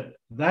he said,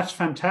 "That's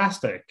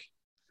fantastic.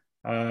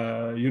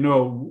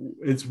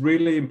 It's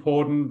really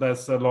important.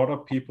 There's a lot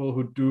of people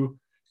who do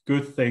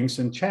good things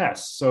in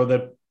chess, so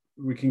that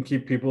we can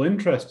keep people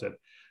interested."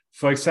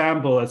 For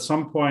example, at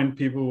some point,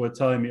 people were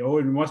telling me, "Oh,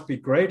 it must be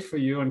great for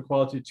you in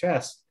Quality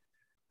Chess.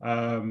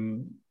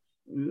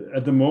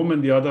 At the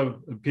moment, the other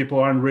people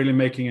aren't really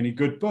making any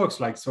good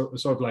books, like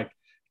sort of like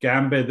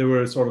Gambit, they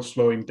were sort of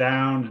slowing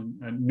down,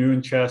 and New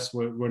in Chess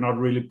were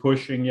not really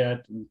pushing yet."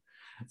 And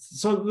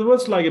so there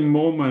was like a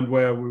moment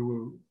where we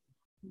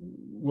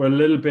were a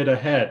little bit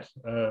ahead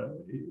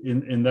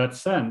in that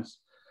sense.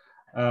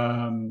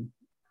 And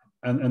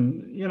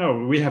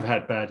we have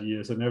had bad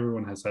years, and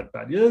everyone has had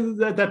bad years.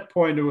 At that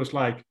point, it was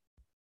like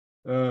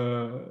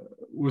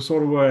we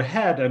sort of were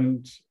ahead,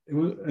 and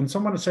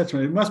someone said to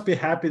me, "You must be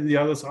happy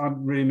the others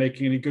aren't really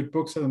making any good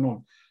books at the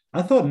moment."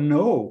 I thought,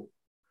 no,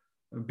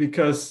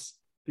 because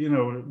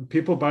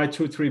people buy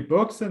 2-3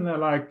 books and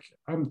they're like,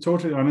 "I'm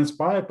totally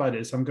uninspired by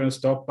this. I'm going to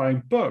stop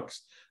buying books."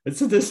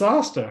 It's a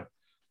disaster,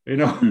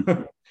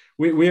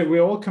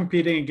 We're all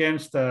competing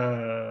against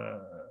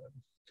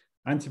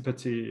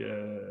antipathy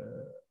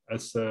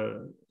as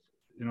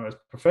as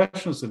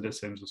professionals in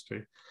this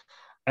industry.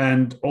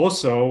 And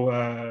also,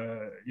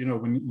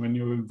 when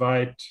you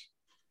invite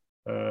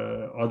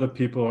other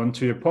people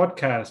onto your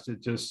podcast,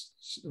 it just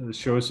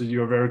shows that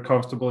you're very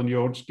comfortable in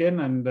your own skin,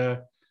 and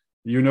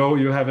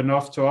you have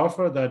enough to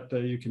offer that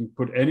you can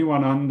put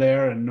anyone on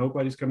there and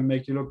nobody's going to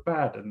make you look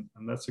bad, and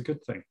that's a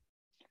good thing.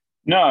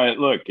 No,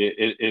 look,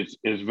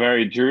 it's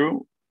very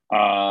true.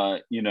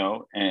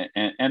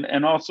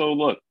 And also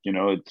look,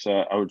 it's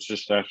I was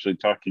just actually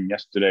talking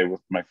yesterday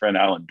with my friend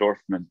Alan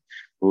Dorfman,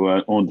 who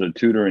owns a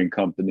tutoring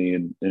company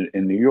in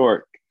New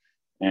York.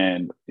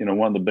 And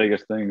one of the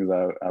biggest things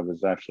I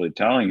was actually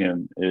telling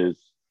him is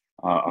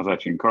I was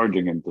actually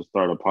encouraging him to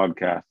start a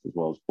podcast as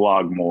well as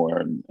blog more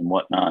and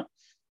whatnot.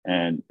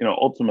 And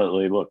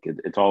ultimately, look,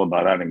 it's all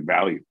about adding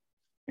value.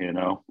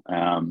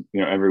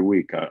 Every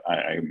week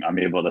I'm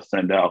able to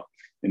send out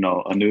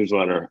a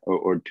newsletter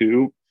or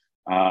two,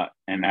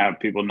 and have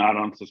people not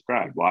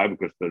unsubscribe. Why?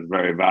 Because there's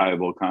very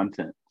valuable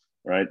content,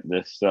 right?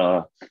 This,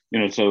 so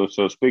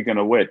speaking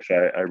of which,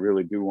 I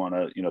really do want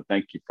to,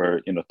 thank you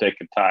for,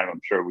 taking time.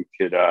 I'm sure we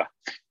could,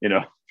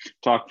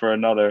 talk for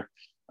another,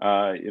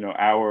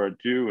 hour or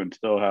two and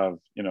still have,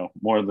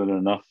 more than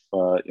enough,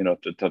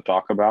 to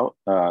talk about,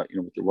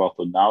 with your wealth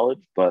of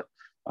knowledge. But,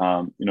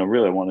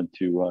 really wanted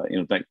to,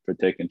 thank you for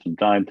taking some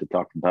time to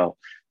talk about,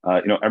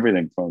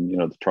 everything from,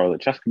 the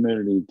Charlotte chess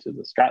community to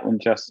the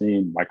Scotland chess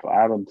scene, Michael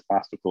Adams'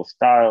 classical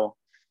style,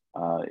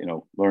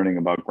 learning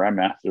about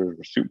grandmasters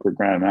or super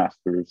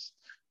grandmasters,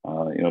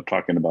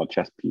 talking about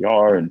chess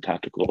PR and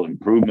tactical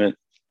improvement,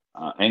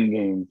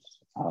 endgames,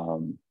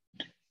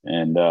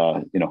 and,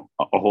 a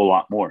whole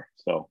lot more.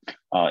 So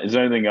is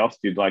there anything else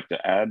you'd like to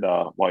add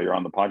while you're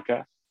on the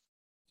podcast?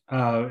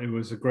 It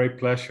was a great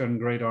pleasure and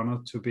great honor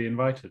to be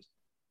invited.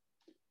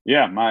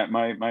 Yeah,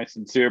 my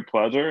sincere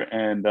pleasure.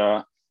 And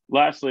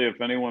lastly,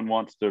 if anyone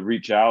wants to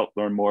reach out,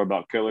 learn more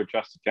about Killer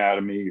Chess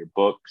Academy, your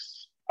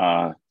books,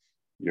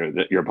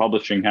 your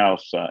publishing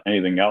house,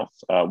 anything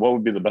else, what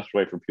would be the best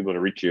way for people to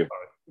reach you?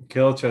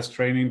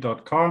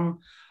 killerchesstraining.com.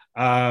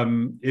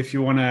 If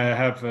you want to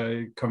have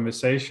a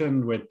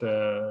conversation with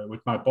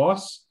my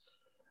boss,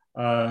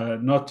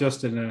 not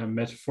just in a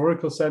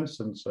metaphorical sense,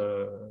 since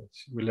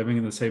we're living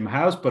in the same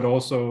house, but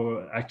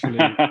also actually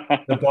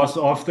the boss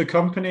of the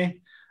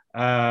company.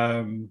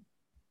 I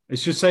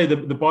should say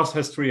the boss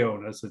has 3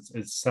 owners.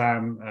 It's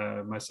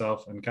Sam,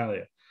 myself, and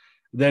Kalia.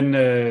 Then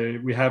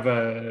we have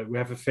a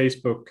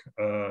Facebook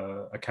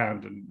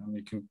account, and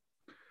you can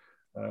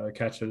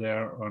catch her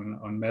there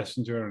on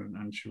Messenger,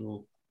 and she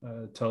will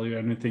tell you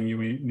anything you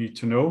need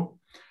to know.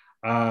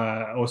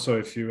 Also,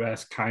 if you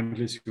ask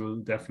kindly, she will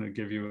definitely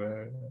give you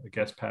a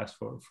guest pass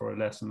for a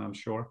lesson, I'm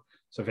sure.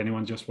 So if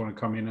anyone just want to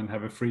come in and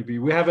have a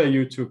freebie, we have a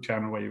YouTube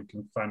channel where you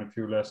can find a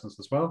few lessons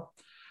as well.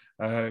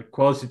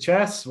 Quality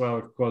Chess,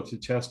 well,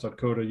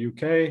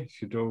 qualitychess.co.uk.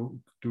 If you do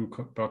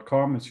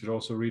 .com, it should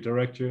also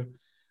redirect you.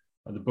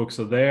 The books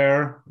are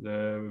there.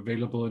 They're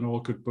available in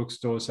all good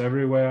bookstores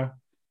everywhere.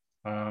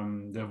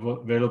 They're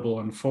available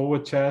on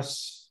Forward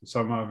Chess.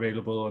 Some are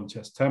available on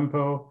Chess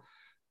Tempo.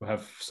 We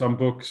have some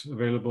books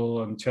available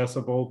on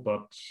Chessable,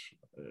 but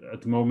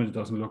at the moment it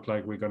doesn't look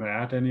like we're going to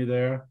add any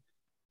there.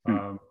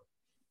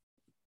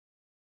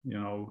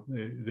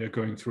 They're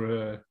going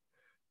through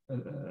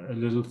a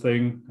little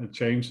thing, a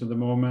change at the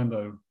moment.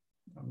 I'm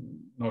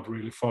not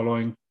really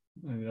following.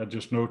 I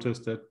just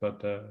noticed it,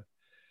 but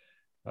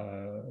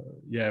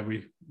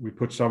we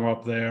put some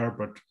up there,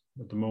 but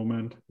at the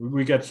moment.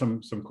 We get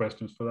some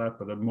questions for that,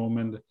 but at the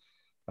moment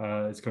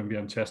it's going to be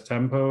on Chess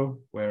Tempo,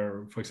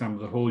 where, for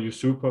example, the whole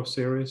Yusupov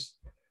series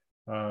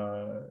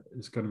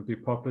is going to be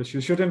published.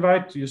 You should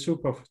invite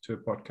Yusupov to a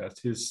podcast.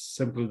 He's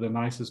simply the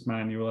nicest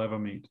man you will ever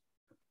meet.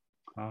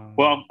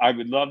 Well, I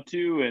would love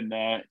to, and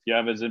if you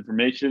have his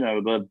information, I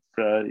would love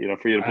for you to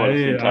put us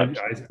in touch.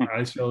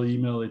 I shall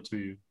email it to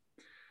you.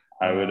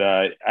 I would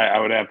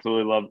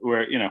absolutely love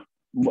where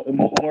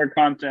more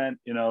content,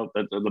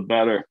 the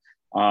better.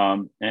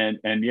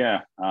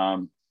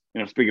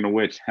 Speaking of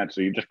which,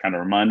 actually, you just kind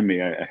of reminded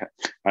me.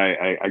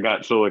 I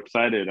got so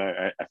excited.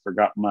 I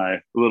forgot my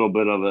little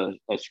bit of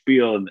a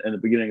spiel in the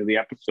beginning of the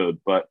episode.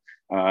 But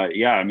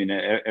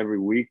every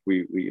week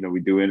we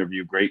do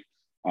interview great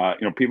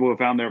people who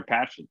found their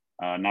passion.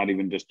 Not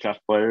even just chess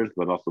players,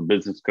 but also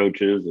business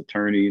coaches,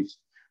 attorneys.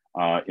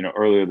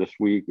 Earlier this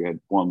week we had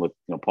one with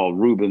Paul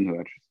Rubin, who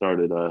actually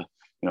started a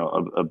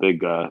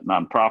big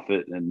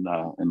nonprofit in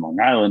Long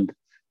Island,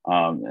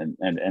 and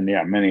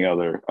many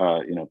other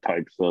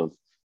types of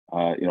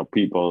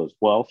people as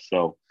well.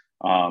 So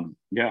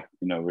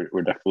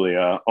we're definitely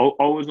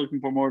always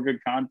looking for more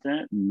good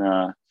content, and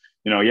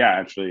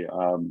actually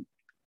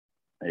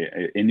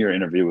in your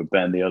interview with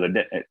Ben the other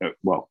day,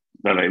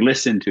 that I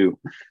listened to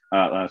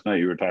last night,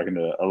 you were talking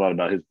a lot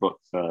about his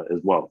books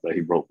as well that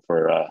he wrote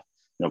for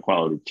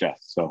Quality Chess.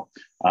 So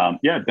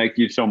thank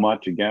you so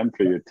much again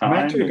for your time.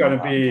 I'm actually going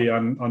to be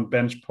on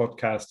Bench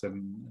podcast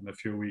in a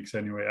few weeks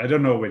anyway. I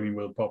don't know when he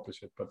will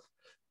publish it, but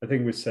I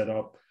think we set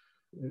up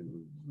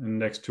in the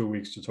next 2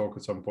 weeks to talk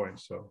at some point.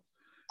 So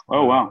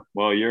wow,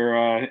 well, you're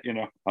a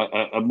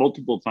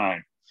multiple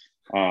time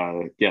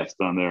guest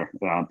on there,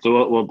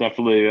 so we'll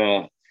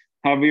definitely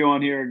have you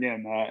on here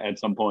again at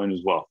some point as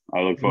well.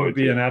 I look forward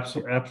to it. It would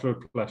be an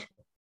absolute pleasure.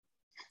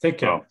 Take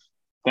care. So,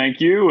 thank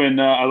you, and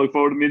I look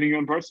forward to meeting you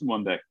in person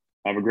one day.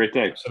 Have a great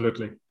day.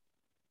 Absolutely.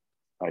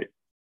 Bye.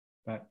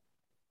 Bye.